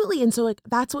 Absolutely. And so like,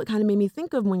 that's what kind of made me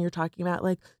think of when you're talking about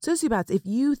like sociopaths. If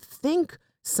you think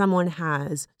someone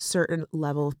has certain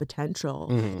level of potential,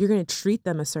 you're going to treat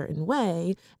them a certain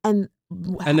way. And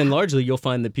then largely you'll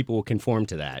find that people will conform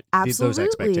to that. Absolutely. Those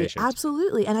expectations.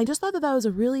 Absolutely. And I just thought that was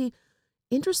a really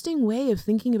interesting way of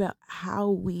thinking about how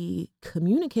we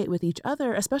communicate with each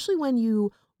other, especially when you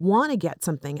want to get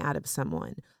something out of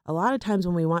someone. A lot of times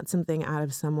when we want something out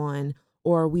of someone,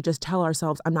 or we just tell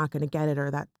ourselves, I'm not going to get it,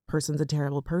 or that person's a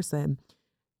terrible person.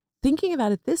 Thinking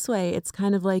about it this way, it's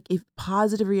kind of like if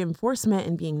positive reinforcement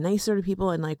and being nicer to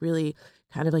people and like really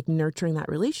kind of like nurturing that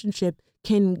relationship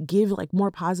can give like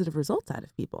more positive results out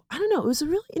of people. I don't know. It was a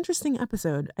really interesting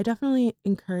episode. I definitely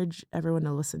encourage everyone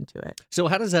to listen to it. So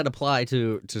how does that apply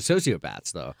to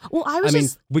sociopaths, though? Well, I mean,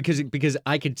 just because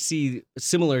I could see,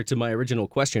 similar to my original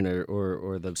question,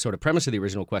 or the sort of premise of the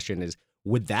original question is,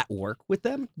 would that work with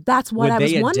them? That's what I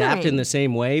was wondering. Would they adapt in the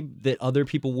same way that other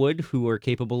people would, who are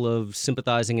capable of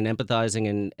sympathizing and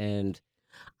empathizing and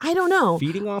I don't know.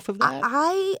 feeding off of that?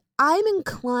 I'm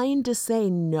inclined to say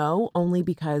no, only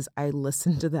because I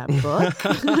listened to that book.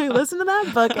 I listened to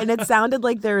that book, and it sounded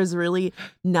like there is really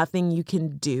nothing you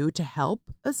can do to help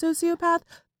a sociopath.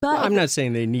 But Well, I'm not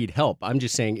saying they need help. I'm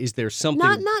just saying, is there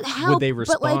something? not help, would they but,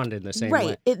 respond in the same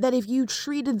way? Right. That if you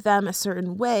treated them a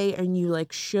certain way and you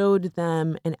like showed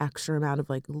them an extra amount of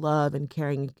like love and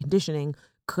caring and conditioning,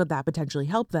 could that potentially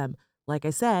help them? Like I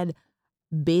said,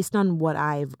 based on what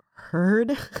I've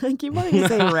heard, I keep wanting to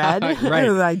say read. Right.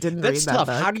 I didn't That's read that tough.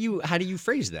 book. How do you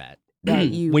phrase that? That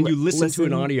you when you listen to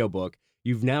an listen- audiobook,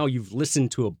 you've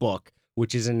listened to a book,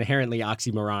 which is inherently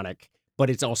oxymoronic, but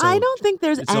it's also I don't think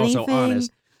there's it's also anything.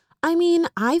 honest. I mean,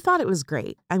 I thought it was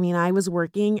great. I mean, I was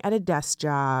working at a desk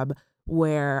job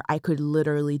where I could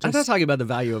literally I'm just. not talking about the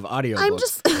value of audiobooks. I'm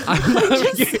just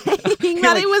saying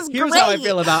that it was great. Here's how I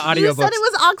feel about audiobooks. You said it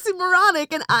was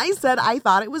oxymoronic, and I said I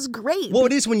thought it was great. Well,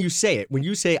 it is when you say it. When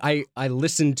you say I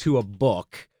listened to a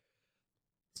book.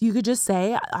 You could just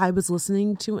say I was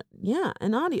listening to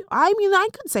an audio. I mean, I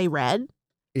could say read.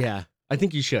 Yeah, I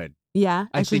think you should. Yeah,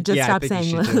 I should just stop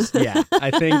saying this. Yeah,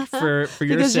 I think for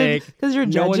your sake, because you're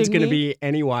no one's judging going to me. be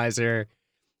any wiser.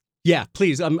 Yeah,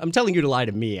 please. I'm telling you to lie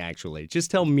to me. Actually, just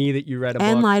tell me that you read a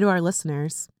and book, lie to our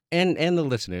listeners. and the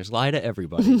listeners. Lie to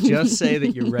everybody. Just say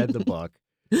that you read the book.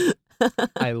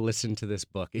 I listened to this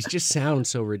book. It just sounds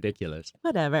so ridiculous.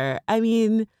 Whatever. I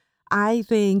mean, I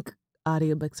think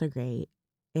audiobooks are great,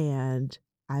 and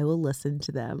I will listen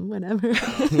to them whenever.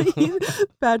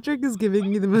 Patrick is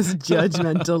giving me the most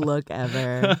judgmental look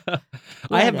ever.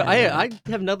 I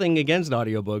have nothing against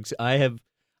audiobooks. I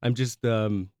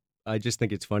just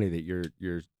think it's funny that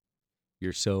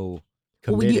you're so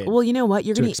committed. Well, you know what?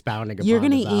 You're to gonna expounding upon You're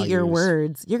gonna the eat your values.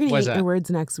 words. You're gonna Why eat is your that? words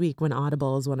next week when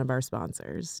Audible is one of our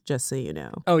sponsors. Just so you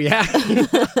know. Oh yeah.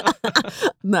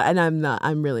 No, and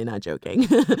I'm really not joking.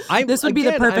 I'm- This would be the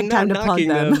again, perfect I'm time to not plug knocking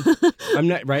them. I'm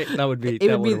not right. That would be It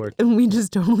that would be, would work. and we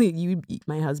just totally.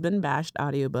 My husband bashed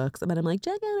audiobooks, but I'm like,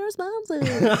 check out our sponsor.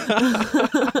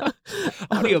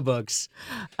 Audiobooks.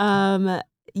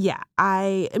 Yeah,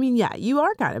 I mean, yeah, you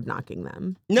are kind of knocking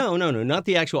them. No, not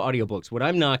the actual audiobooks. What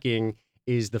I'm knocking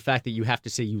is the fact that you have to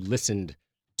say you listened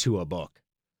to a book.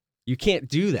 You can't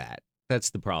do that. That's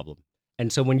the problem.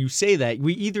 And so when you say that,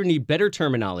 we either need better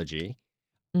terminology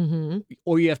Mm-hmm.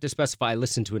 or you have to specify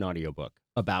listen to an audiobook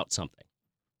about something.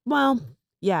 Well,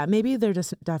 yeah, maybe there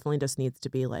definitely just needs to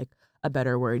be like a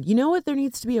better word. You know what there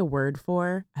needs to be a word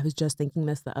for? I was just thinking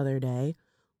this the other day.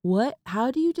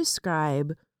 How do you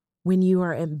describe when you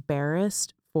are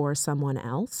embarrassed for someone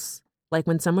else? Like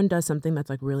when someone does something that's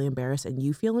like really embarrassed and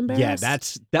you feel embarrassed? Yeah, that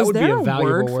Is would be there a a valuable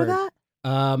word for that?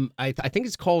 I think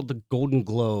it's called the Golden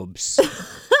Globes.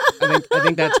 I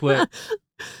think that's what.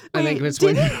 I think that's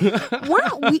when.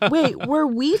 Were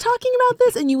we talking about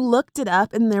this and you looked it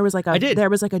up and there was like I did.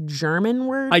 there was like a German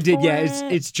word? I did. for Yeah,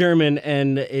 it? it's German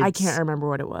and it's, I can't remember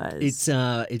what it was. It's It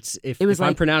was if I'm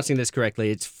like- pronouncing this correctly,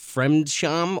 it's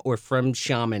Fremdscham or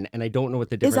Fremdschamen, and I don't know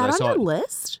what the Is difference. that on your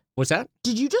list? What's that?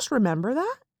 Did you just remember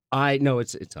that? I know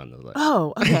it's on the list.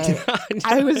 Oh, okay.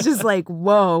 I was just like,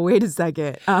 whoa, wait a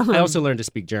second. I also learned to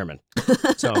speak German,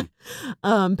 so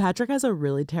Patrick has a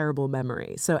really terrible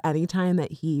memory. So anytime that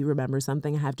he remembers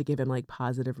something, I have to give him like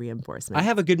positive reinforcement. I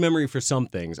have a good memory for some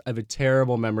things. I have a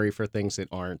terrible memory for things that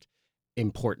aren't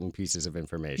important pieces of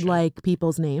information. Like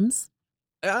people's names.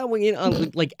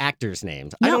 Like actors'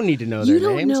 names. No, I don't need to know You their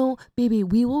don't names. know, baby.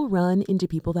 We will run into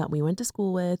people that we went to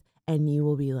school with, and you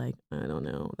will be like, I don't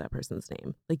know that person's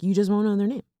name. Like you just won't know their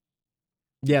name.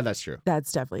 Yeah, that's true.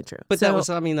 That's definitely true. But So-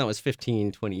 that was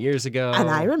 15, 20 years ago. and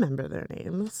I remember their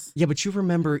names. Yeah, but you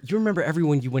remember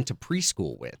everyone you went to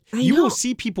preschool with. I You know. will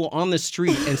see people on the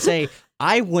street and say,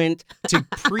 I went to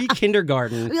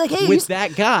pre-kindergarten Be like, hey, with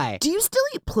that guy. Do you still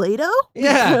eat Play-Doh?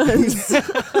 Yeah. Because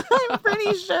I'm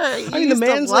pretty sure you I mean, the used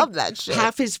man's to love like that shit.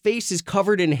 half his face is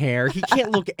covered in hair. He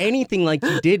can't look anything like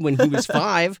he did when he was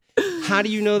 5. How do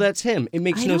you know that's him? It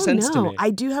makes I no don't sense know. to me. I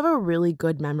do have a really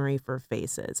good memory for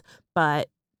faces, but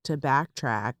to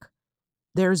backtrack,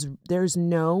 there's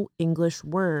no English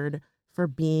word for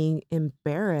being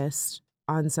embarrassed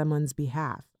on someone's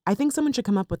behalf. I think someone should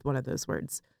come up with one of those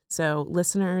words. So,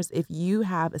 listeners, if you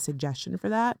have a suggestion for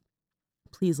that,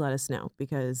 please let us know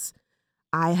because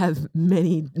I have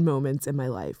many moments in my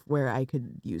life where I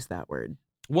could use that word.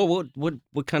 Well,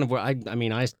 what kind of word? I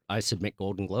mean, I submit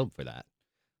Golden Globe for that.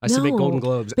 I submit Golden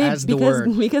Globes babe, as the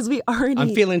word. Because we already.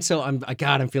 I'm feeling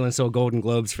so Golden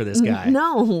Globes for this guy.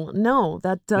 No,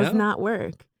 that does not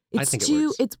work. I think it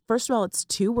works. It's first of all, it's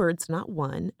 2 words, not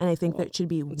one, and I think that should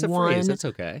be it's one. a phrase. That's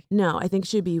okay. No, I think it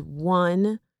should be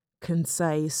one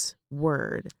concise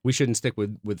word. We shouldn't stick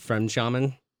with friend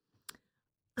shaman.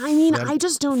 I mean, I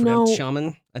just don't know.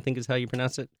 Shaman, I think is how you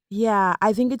pronounce it. Yeah,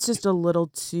 I think it's just a little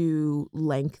too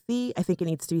lengthy. I think it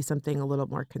needs to be something a little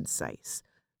more concise.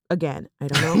 Again, I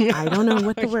don't know. I don't know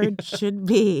what the word should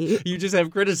be. You just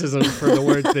have criticism for the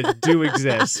words that do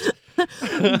exist.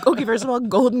 Okay, first of all,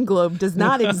 Golden Globe does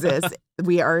not exist.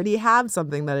 We already have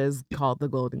something that is called the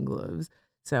Golden Globes.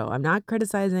 So I'm not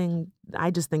criticizing. I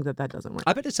just think that doesn't work.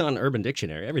 I bet it's on Urban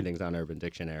Dictionary. Everything's on Urban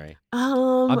Dictionary.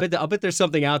 I bet there's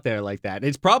something out there like that.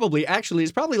 It's probably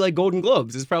like Golden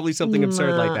Globes. It's probably something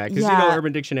absurd like that. Because you know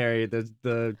Urban Dictionary,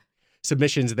 the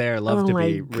submissions there love to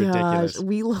be ridiculous.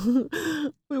 We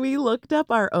looked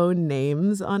up our own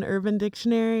names on Urban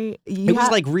Dictionary. It was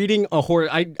like reading a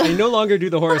I no longer do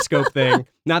the horoscope thing.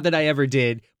 Not that I ever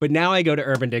did, but now I go to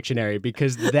Urban Dictionary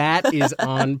because that is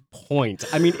on point.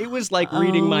 I mean, it was like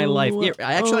reading my life. Here,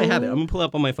 I have it. I'm gonna pull it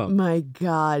up on my phone. My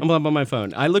God. I'm up on my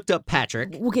phone. I looked up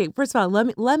Patrick. Okay, first of all,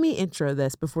 let me intro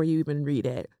this before you even read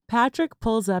it. Patrick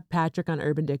pulls up Patrick on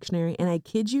Urban Dictionary, and I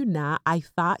kid you not, I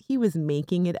thought he was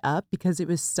making it up because it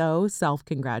was so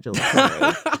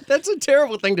self-congratulatory. That's a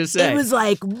terrible thing to say. It was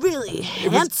like really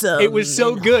handsome. It was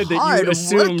so good that you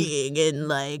assumed, and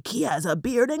like he has a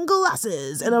beard and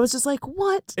glasses, and I was just like,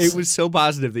 what? It was so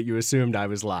positive that you assumed I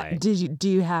was lying. Do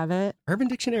you have it? Urban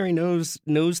Dictionary knows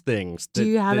things. Do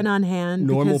you have it on hand?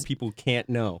 Normal people can't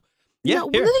know. Yeah. No,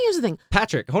 here's the thing.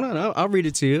 Patrick, hold on. I'll read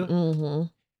it to you. Mm-hmm.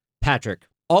 Patrick,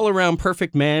 all-around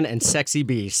perfect man and sexy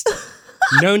beast.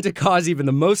 Known to cause even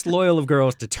the most loyal of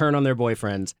girls to turn on their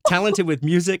boyfriends. Talented with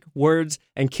music, words,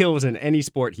 and kills in any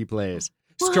sport he plays.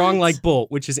 What? Strong like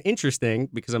Bolt, which is interesting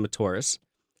because I'm a Taurus.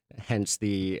 Hence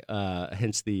the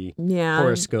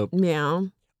horoscope. Yeah.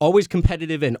 Always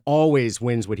competitive and always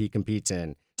wins what he competes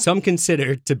in. Some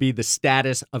consider to be the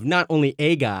status of not only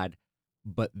a god,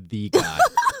 but the god.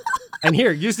 And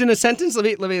here, used in a sentence,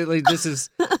 let me. This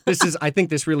is. I think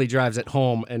this really drives it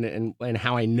home, and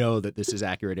how I know that this is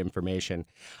accurate information.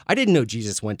 I didn't know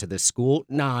Jesus went to this school.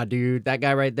 Nah, dude, that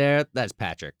guy right there, that's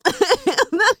Patrick.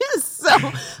 That is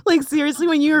so. Like seriously,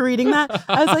 when you were reading that,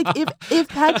 I was like, if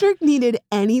Patrick needed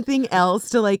anything else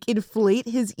to like inflate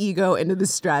his ego into the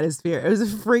stratosphere, it was a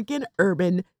freaking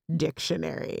Urban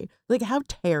Dictionary. Like, how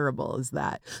terrible is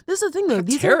that? This is the thing, though.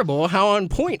 Terrible? How on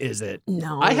point is it?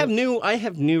 No, I have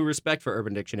new respect for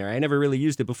Urban Dictionary. I never really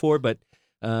used it before, but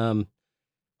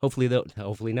hopefully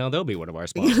now they'll be one of our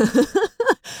sponsors.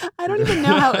 I don't even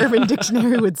know how Urban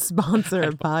Dictionary would sponsor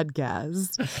a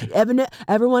podcast.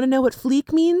 Ever want to know what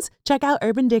fleek means? Check out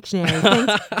Urban Dictionary.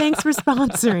 Thanks for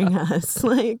sponsoring us.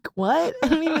 Like, what? I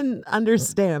don't even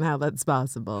understand how that's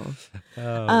possible.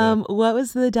 What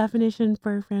was the definition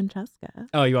for Francesca?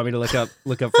 Oh, you want me to look up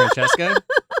Francesca?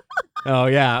 Oh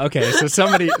yeah, okay. So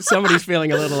somebody's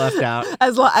feeling a little left out.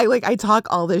 I talk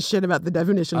all this shit about the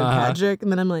definition of Patrick,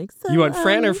 and then I'm like, so, you want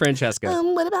Fran or Francesca?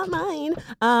 What about mine?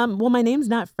 Well, my name's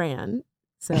not Fran,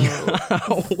 so.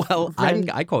 Well,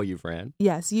 I call you Fran.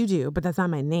 Yes, you do, but that's not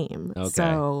my name. Okay.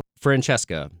 So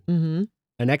Francesca. Mm-hmm.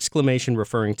 An exclamation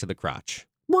referring to the crotch.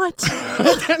 What?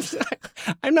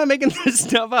 I'm not making this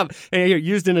stuff up. Hey, here,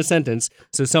 used in a sentence.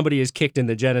 So somebody is kicked in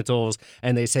the genitals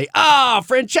and they say,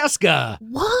 Francesca.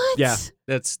 What? Yeah,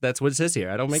 that's what it says here.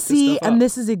 I don't make this See, stuff up. and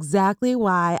this is exactly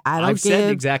why I've said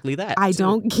exactly that. I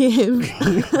don't give.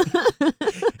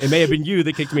 It may have been you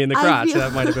that kicked me in the crotch.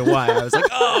 That might have been why. I was like,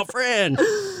 Fran.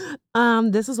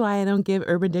 This is why I don't give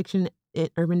Urban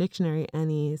Dictionary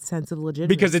any sense of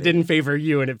legitimacy. Because it didn't favor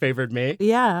you and it favored me?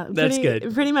 Yeah. That's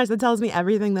good. Pretty much. That tells me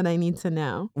everything that I need to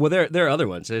know. Well, there are other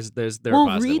ones. There are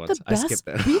positive read ones. The best, I skipped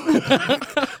them.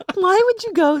 Why would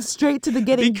you go straight to the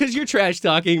getting? Because you're trash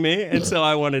talking me, and so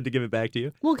I wanted to give it back to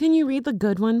you. Well, can you read the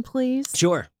good one, please?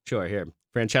 Sure. Here.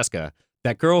 Francesca,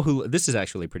 that girl who... This is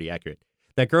actually pretty accurate.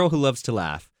 That girl who loves to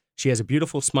laugh. She has a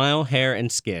beautiful smile, hair,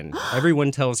 and skin.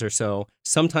 Everyone tells her so.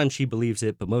 Sometimes she believes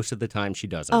it, but most of the time she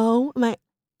doesn't. Oh my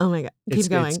God. Keep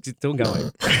going. It's still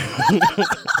going.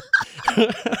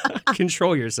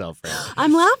 Control yourself, Fran.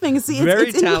 I'm laughing. See,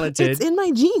 very talented. It's in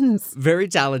my genes. Very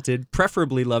talented,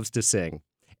 preferably loves to sing.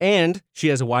 And she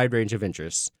has a wide range of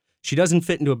interests. She doesn't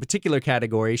fit into a particular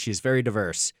category. She's very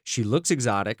diverse. She looks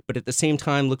exotic, but at the same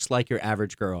time looks like your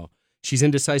average girl. She's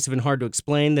indecisive and hard to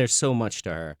explain. There's so much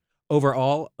to her.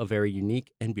 Overall, a very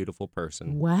unique and beautiful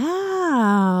person.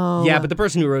 Wow. Yeah, but the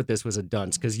person who wrote this was a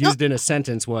dunce because used in a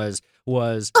sentence was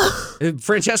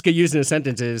Francesca used in a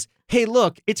sentence is, "Hey,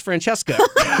 look, it's Francesca."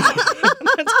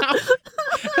 That's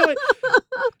how,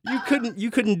 you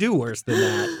couldn't do worse than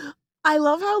that. I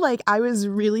love how like I was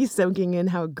really soaking in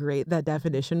how great that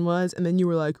definition was, and then you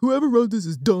were like, "Whoever wrote this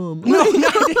is dumb." No,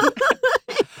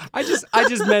 I didn't.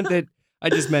 I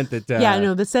just meant that. Yeah,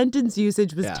 no, the sentence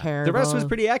usage was yeah. terrible. The rest was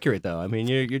pretty accurate, though. I mean,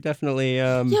 you're definitely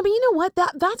Yeah, but you know what?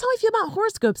 That's how I feel about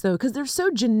horoscopes, though, because they're so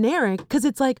generic. Because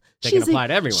it's like they can apply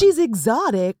to everyone. She's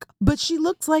exotic, but she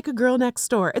looks like a girl next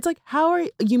door. It's like,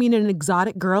 you mean an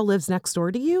exotic girl lives next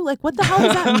door to you? Like, what the hell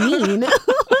does that mean? Like,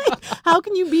 how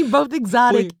can you be both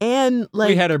exotic and like?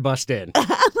 We had her bust in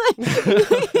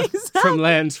exactly. from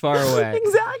lands far away.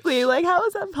 Exactly. Like, how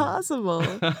is that possible?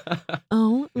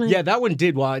 Oh, my. Yeah, that one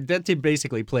did. Well, that did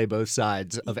basically play both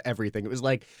sides of everything. It was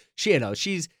like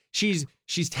she's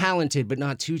talented, but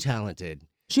not too talented.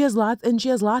 She has lots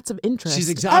of interest. She's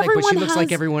exotic, but she looks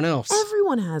like everyone else.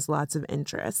 Everyone has lots of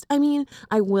interest. I mean,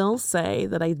 I will say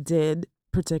that I did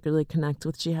particularly connect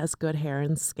with she has good hair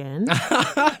and skin.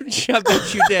 I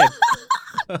bet you did.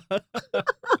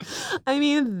 I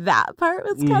mean, that part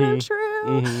was kind of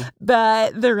true,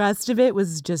 but the rest of it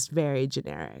was just very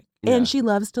generic. Yeah. And she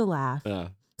loves to laugh. Yeah.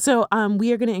 So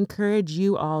we are going to encourage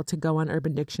you all to go on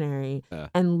Urban Dictionary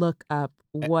and look up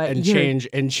what change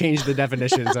the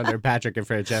definitions under Patrick and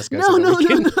Francesca. No.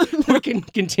 We can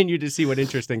continue to see what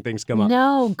interesting things come up.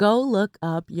 No, go look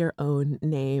up your own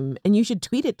name, and you should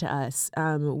tweet it to us.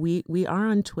 We are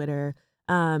on Twitter.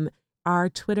 Our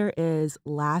Twitter is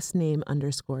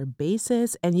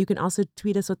lastname_basis, and you can also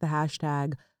tweet us with the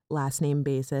hashtag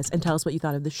lastnamebasis and tell us what you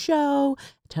thought of the show.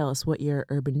 Tell us what your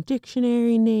Urban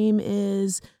Dictionary name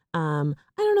is. I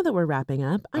don't know that we're wrapping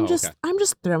up. I'm just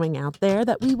throwing out there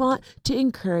that we want to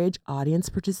encourage audience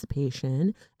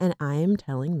participation, and I am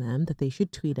telling them that they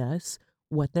should tweet us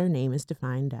what their name is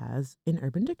defined as in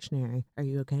Urban Dictionary. Are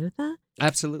you okay with that?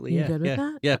 Absolutely. You good with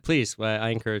that? Yeah, please. I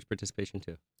encourage participation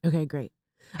too. Okay, great.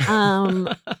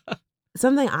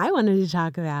 Something I wanted to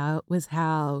talk about was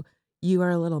how you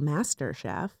are a little master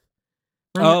chef.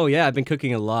 Oh, yeah. I've been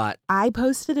cooking a lot. I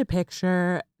posted a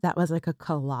picture that was like a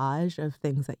collage of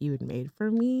things that you had made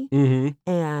for me. Mm-hmm.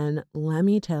 And let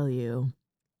me tell you,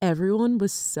 everyone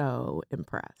was so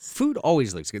impressed. Food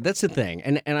always looks good. That's the thing.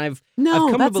 And I've No,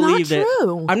 come that's to believe not that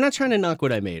true. I'm not trying to knock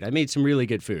what I made. I made some really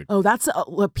good food. Oh, that's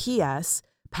a P.S.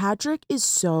 Patrick is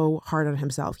so hard on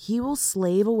himself. He will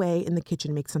slave away in the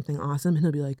kitchen, make something awesome, and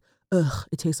he'll be like, ugh,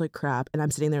 it tastes like crap. And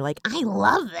I'm sitting there like, I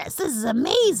love this. This is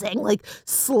amazing. Like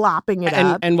slopping it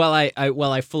up. And while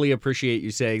I fully appreciate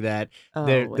you saying that,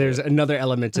 there's another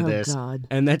element to this. God.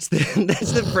 And that's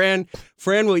the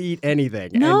Fran will eat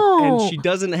anything. No. And she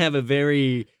doesn't have a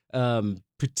very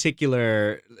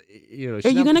particular, Are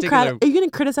you gonna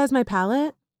criticize my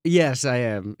palate? Yes, I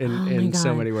am in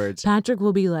so many words. Patrick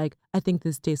will be like, I think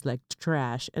this tastes like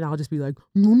trash. And I'll just be like,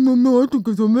 no, I think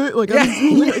it's amazing. Like,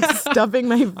 I'm like stuffing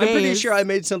my face. I'm pretty sure I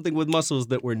made something with mussels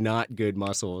that were not good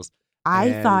mussels.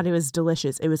 I thought it was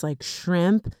delicious. It was like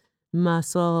shrimp,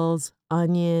 mussels,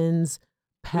 onions,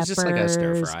 peppers. It was just like a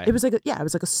stir fry. It was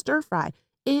like a stir fry.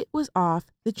 It was off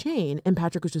the chain. And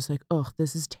Patrick was just like, ugh,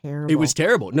 this is terrible. It was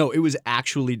terrible. No, it was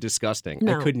actually disgusting.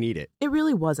 No, I couldn't eat it. It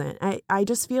really wasn't. I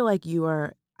just feel like you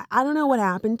are... I don't know what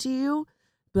happened to you,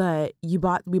 but we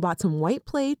bought some white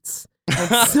plates.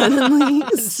 And suddenly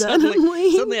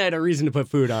I had a reason to put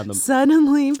food on them.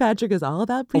 Suddenly, Patrick is all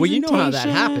about presentation. Well, you know how that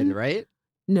happened, right?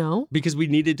 No. Because we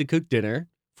needed to cook dinner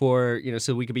for,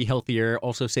 so we could be healthier,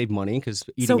 also save money because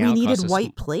eating out. So we needed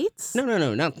white plates?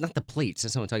 No, not the plates.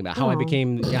 That's not what I'm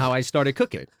talking about. How I started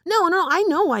cooking. No, I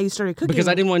know why you started cooking. Because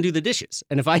I didn't want to do the dishes.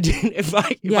 And if I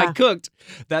cooked,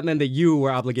 that meant that you were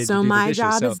obligated to do the dishes. So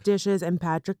my job is dishes and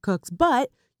Patrick cooks,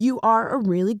 but you are a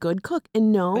really good cook.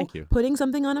 And no, putting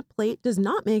something on a plate does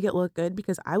not make it look good,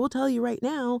 because I will tell you right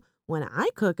now, when I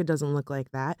cook, it doesn't look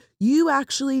like that. You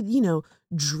actually,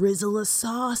 drizzle a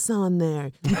sauce on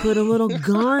there. You put a little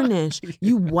garnish.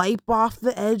 You wipe off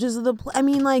the edges of the plate. I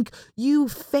mean, like, you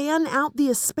fan out the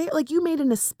asparagus. Like, you made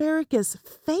an asparagus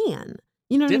fan.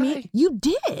 You know what I mean? You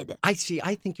did. I see.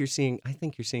 I think you're seeing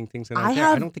things that aren't there.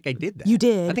 I don't think I did that. You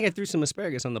did. I think I threw some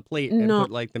asparagus on the plate and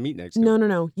put like the meat next to it.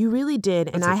 No. You really did.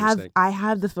 That's and I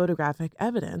have the photographic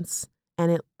evidence,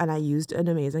 and I used an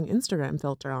amazing Instagram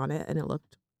filter on it, and it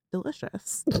looked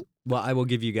delicious. Well, I will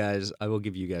give you guys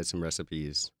some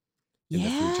recipes. in the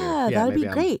future. Yeah, that'd be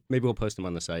great. Maybe we'll post them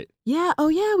on the site. Yeah. Oh,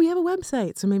 yeah. We have a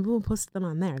website, so maybe we'll post them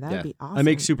on there. That would be awesome. I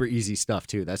make super easy stuff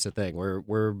too. That's the thing.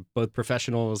 We're both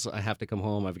professionals. I have to come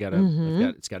home.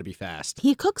 It's got to be fast.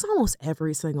 He cooks almost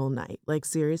every single night. Like,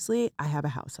 seriously, I have a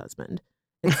house husband.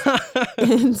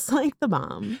 It's like the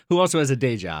bomb. Who also has a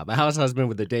day job, a house husband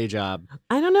with a day job.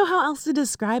 I don't know how else to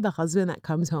describe a husband that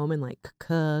comes home and like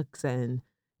cooks and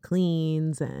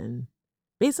cleans and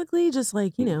basically just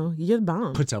like, you're the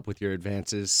bomb. Puts up with your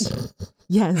advances.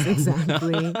 Yes,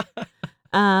 exactly.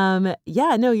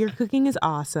 Yeah, no, your cooking is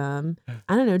awesome.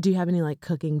 I don't know. Do you have any like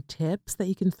cooking tips that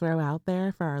you can throw out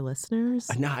there for our listeners?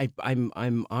 No,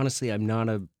 I'm honestly, I'm not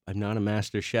a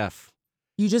master chef.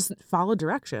 You just follow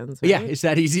directions, right? Yeah, it's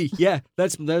that easy. Yeah,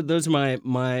 those are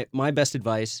my best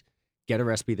advice. Get a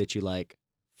recipe that you like,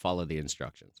 follow the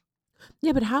instructions.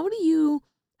 Yeah, but how are you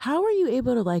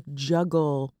able to like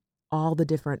juggle all the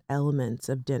different elements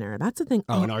of dinner? That's the thing.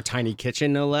 Oh, in our tiny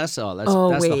kitchen, no less. That's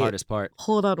wait. the hardest part.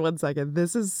 Hold on one second.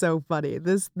 This is so funny.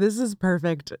 This is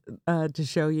perfect to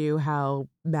show you how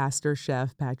Master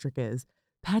Chef Patrick is.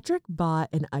 Patrick bought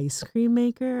an ice cream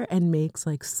maker and makes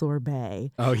like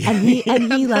sorbet. Oh yeah.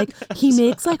 And he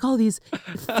makes like all these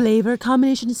flavor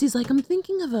combinations. He's like, I'm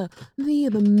thinking of the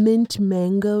mint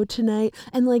mango tonight.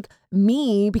 And like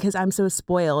me, because I'm so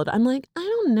spoiled, I'm like, I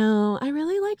don't know. I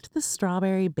really liked the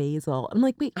strawberry basil. I'm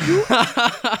like, wait, who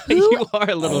you are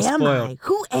a little spoiled.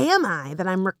 Who am I that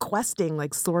I'm requesting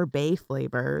like sorbet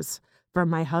flavors from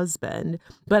my husband?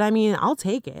 But I mean, I'll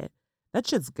take it. That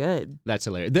shit's good. That's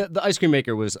hilarious. The ice cream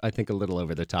maker was, I think, a little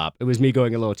over the top. It was me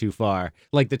going a little too far.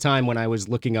 Like the time when I was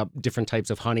looking up different types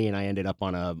of honey and I ended up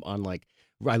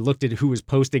I looked at who was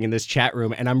posting in this chat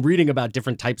room and I'm reading about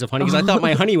different types of honey because I thought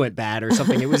my honey went bad or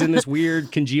something. It was in this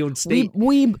weird congealed state.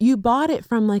 You bought it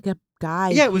from like a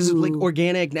guy. Yeah, it was like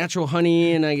organic, natural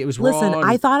honey and it was raw. Listen,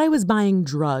 I thought I was buying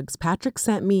drugs. Patrick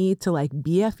sent me to like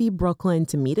BFE Brooklyn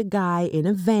to meet a guy in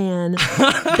a van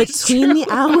between the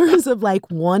hours of like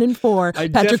 1 and 4.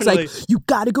 Patrick's like, you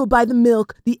got to go buy the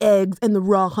milk, the eggs, and the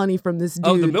raw honey from this dude.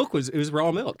 Oh, the milk was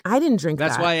raw milk. I didn't drink that.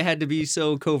 That's why it had to be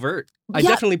so covert. I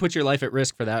definitely put your life at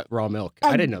risk for that raw milk.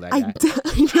 I didn't know that guy.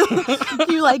 I know.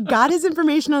 You like got his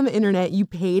information on the internet. You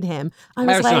paid him.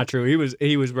 That's not true.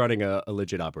 He was running a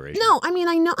legit operation. No, I mean,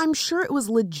 I know. I'm sure it was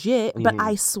legit, but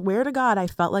I swear to God, I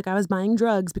felt like I was buying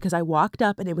drugs because I walked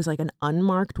up and it was like an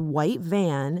unmarked white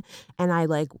van, and I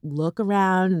like look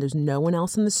around and there's no one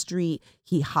else in the street.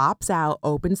 He hops out,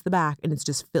 opens the back, and it's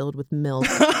just filled with milk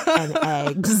and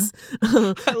eggs.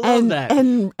 I love that.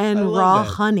 And raw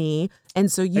honey. And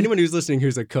so anyone who's listening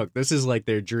who's a cook, this is like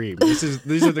their dream. This is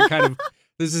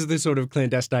the sort of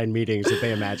clandestine meetings that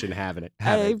they imagine having.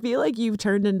 I feel like you've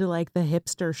turned into like the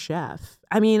hipster chef.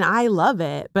 I mean, I love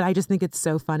it, but I just think it's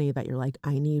so funny that you're like,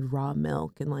 I need raw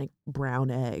milk and like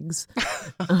brown eggs.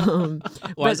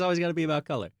 Why it's always got to be about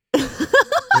color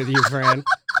with you, Fran?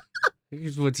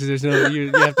 There's no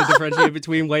you have to differentiate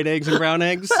between white eggs and brown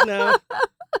eggs now.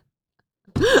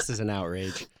 This is an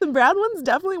outrage. The brown ones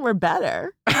definitely were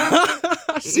better.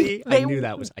 See, I knew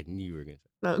you were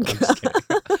going to say.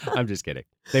 I'm just kidding.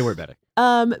 They were better.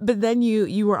 But then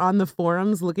you were on the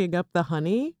forums looking up the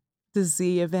honey to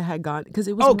see if it had gone because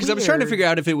it was. Oh, because I was trying to figure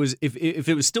out if it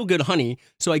was still good honey.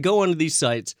 So I go onto these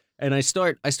sites and I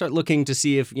start looking to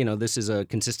see if this is a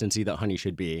consistency that honey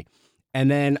should be. And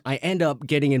then I end up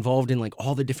getting involved in like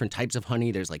all the different types of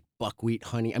honey. There's like buckwheat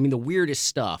honey. I mean, the weirdest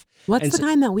stuff. What's the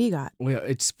kind that we got? Well,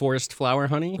 it's forest flower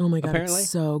honey. Oh my God, apparently. It's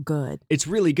so good. It's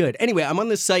really good. Anyway, I'm on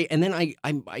this site and then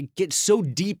I get so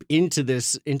deep into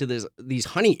these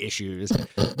honey issues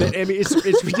that I mean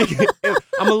it's ridiculous.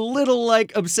 I'm a little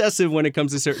like obsessive when it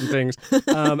comes to certain things.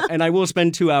 And I will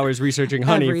spend 2 hours researching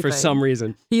honey for some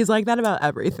reason. He's like that about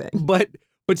everything. But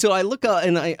so I look up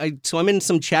and so I'm in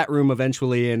some chat room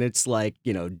eventually and it's like,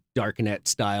 darknet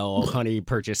style honey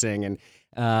purchasing. And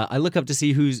I look up to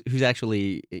see who's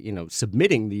actually,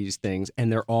 submitting these things.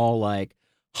 And they're all like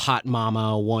Hot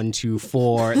Mama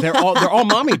 124. They're all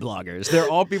mommy bloggers. They're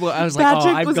all people. I was like,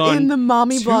 Patrick I've was gone in the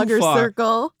mommy blogger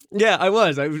circle. Yeah, I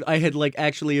was. I had like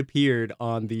actually appeared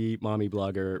on the mommy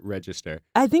blogger register.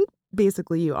 I think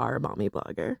basically you are a mommy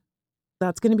blogger.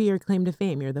 That's going to be your claim to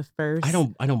fame. You're the first. I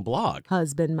don't blog.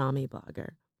 Husband mommy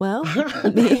blogger. Well,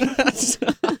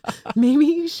 maybe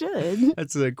you should.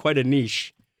 That's quite a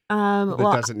niche that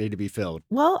doesn't need to be filled.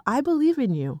 Well, I believe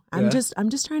in you. I'm just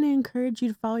trying to encourage you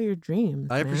to follow your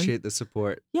dreams. I appreciate the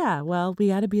support. Yeah, well, we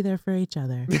got to be there for each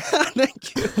other.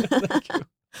 Thank you.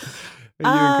 You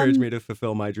encouraged me to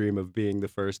fulfill my dream of being the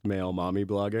first male mommy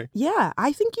blogger. Yeah,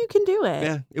 I think you can do it.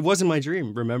 Yeah, it wasn't my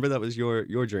dream. Remember, that was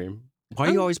your dream. Why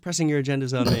are you always pressing your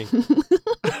agendas on me?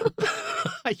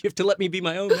 have to let me be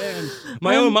my own man,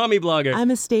 my own mommy blogger.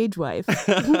 I'm a stage wife.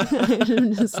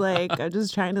 I'm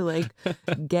just trying to like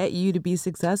get you to be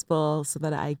successful so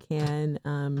that I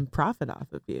can profit off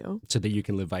of you. So that you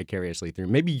can live vicariously through.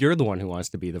 Maybe you're the one who wants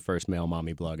to be the first male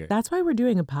mommy blogger. That's why we're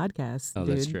doing a podcast. Oh,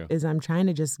 dude, that's true. Is I'm trying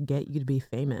to just get you to be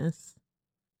famous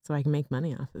so I can make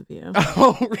money off of you.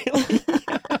 Oh, really?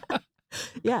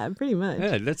 Yeah, pretty much.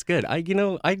 Yeah, that's good.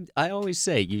 I always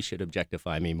say you should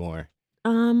objectify me more.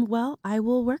 Well, I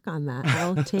will work on that.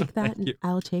 I'll take that. You.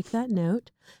 I'll take that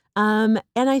note. And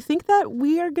I think that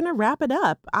we are gonna wrap it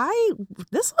up.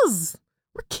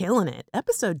 We're killing it.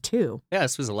 Episode 2. Yeah,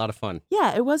 this was a lot of fun.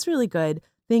 Yeah, it was really good.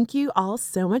 Thank you all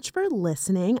so much for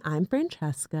listening. I'm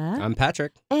Francesca. I'm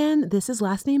Patrick. And this is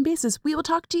Last Name Basis. We will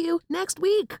talk to you next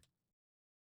week.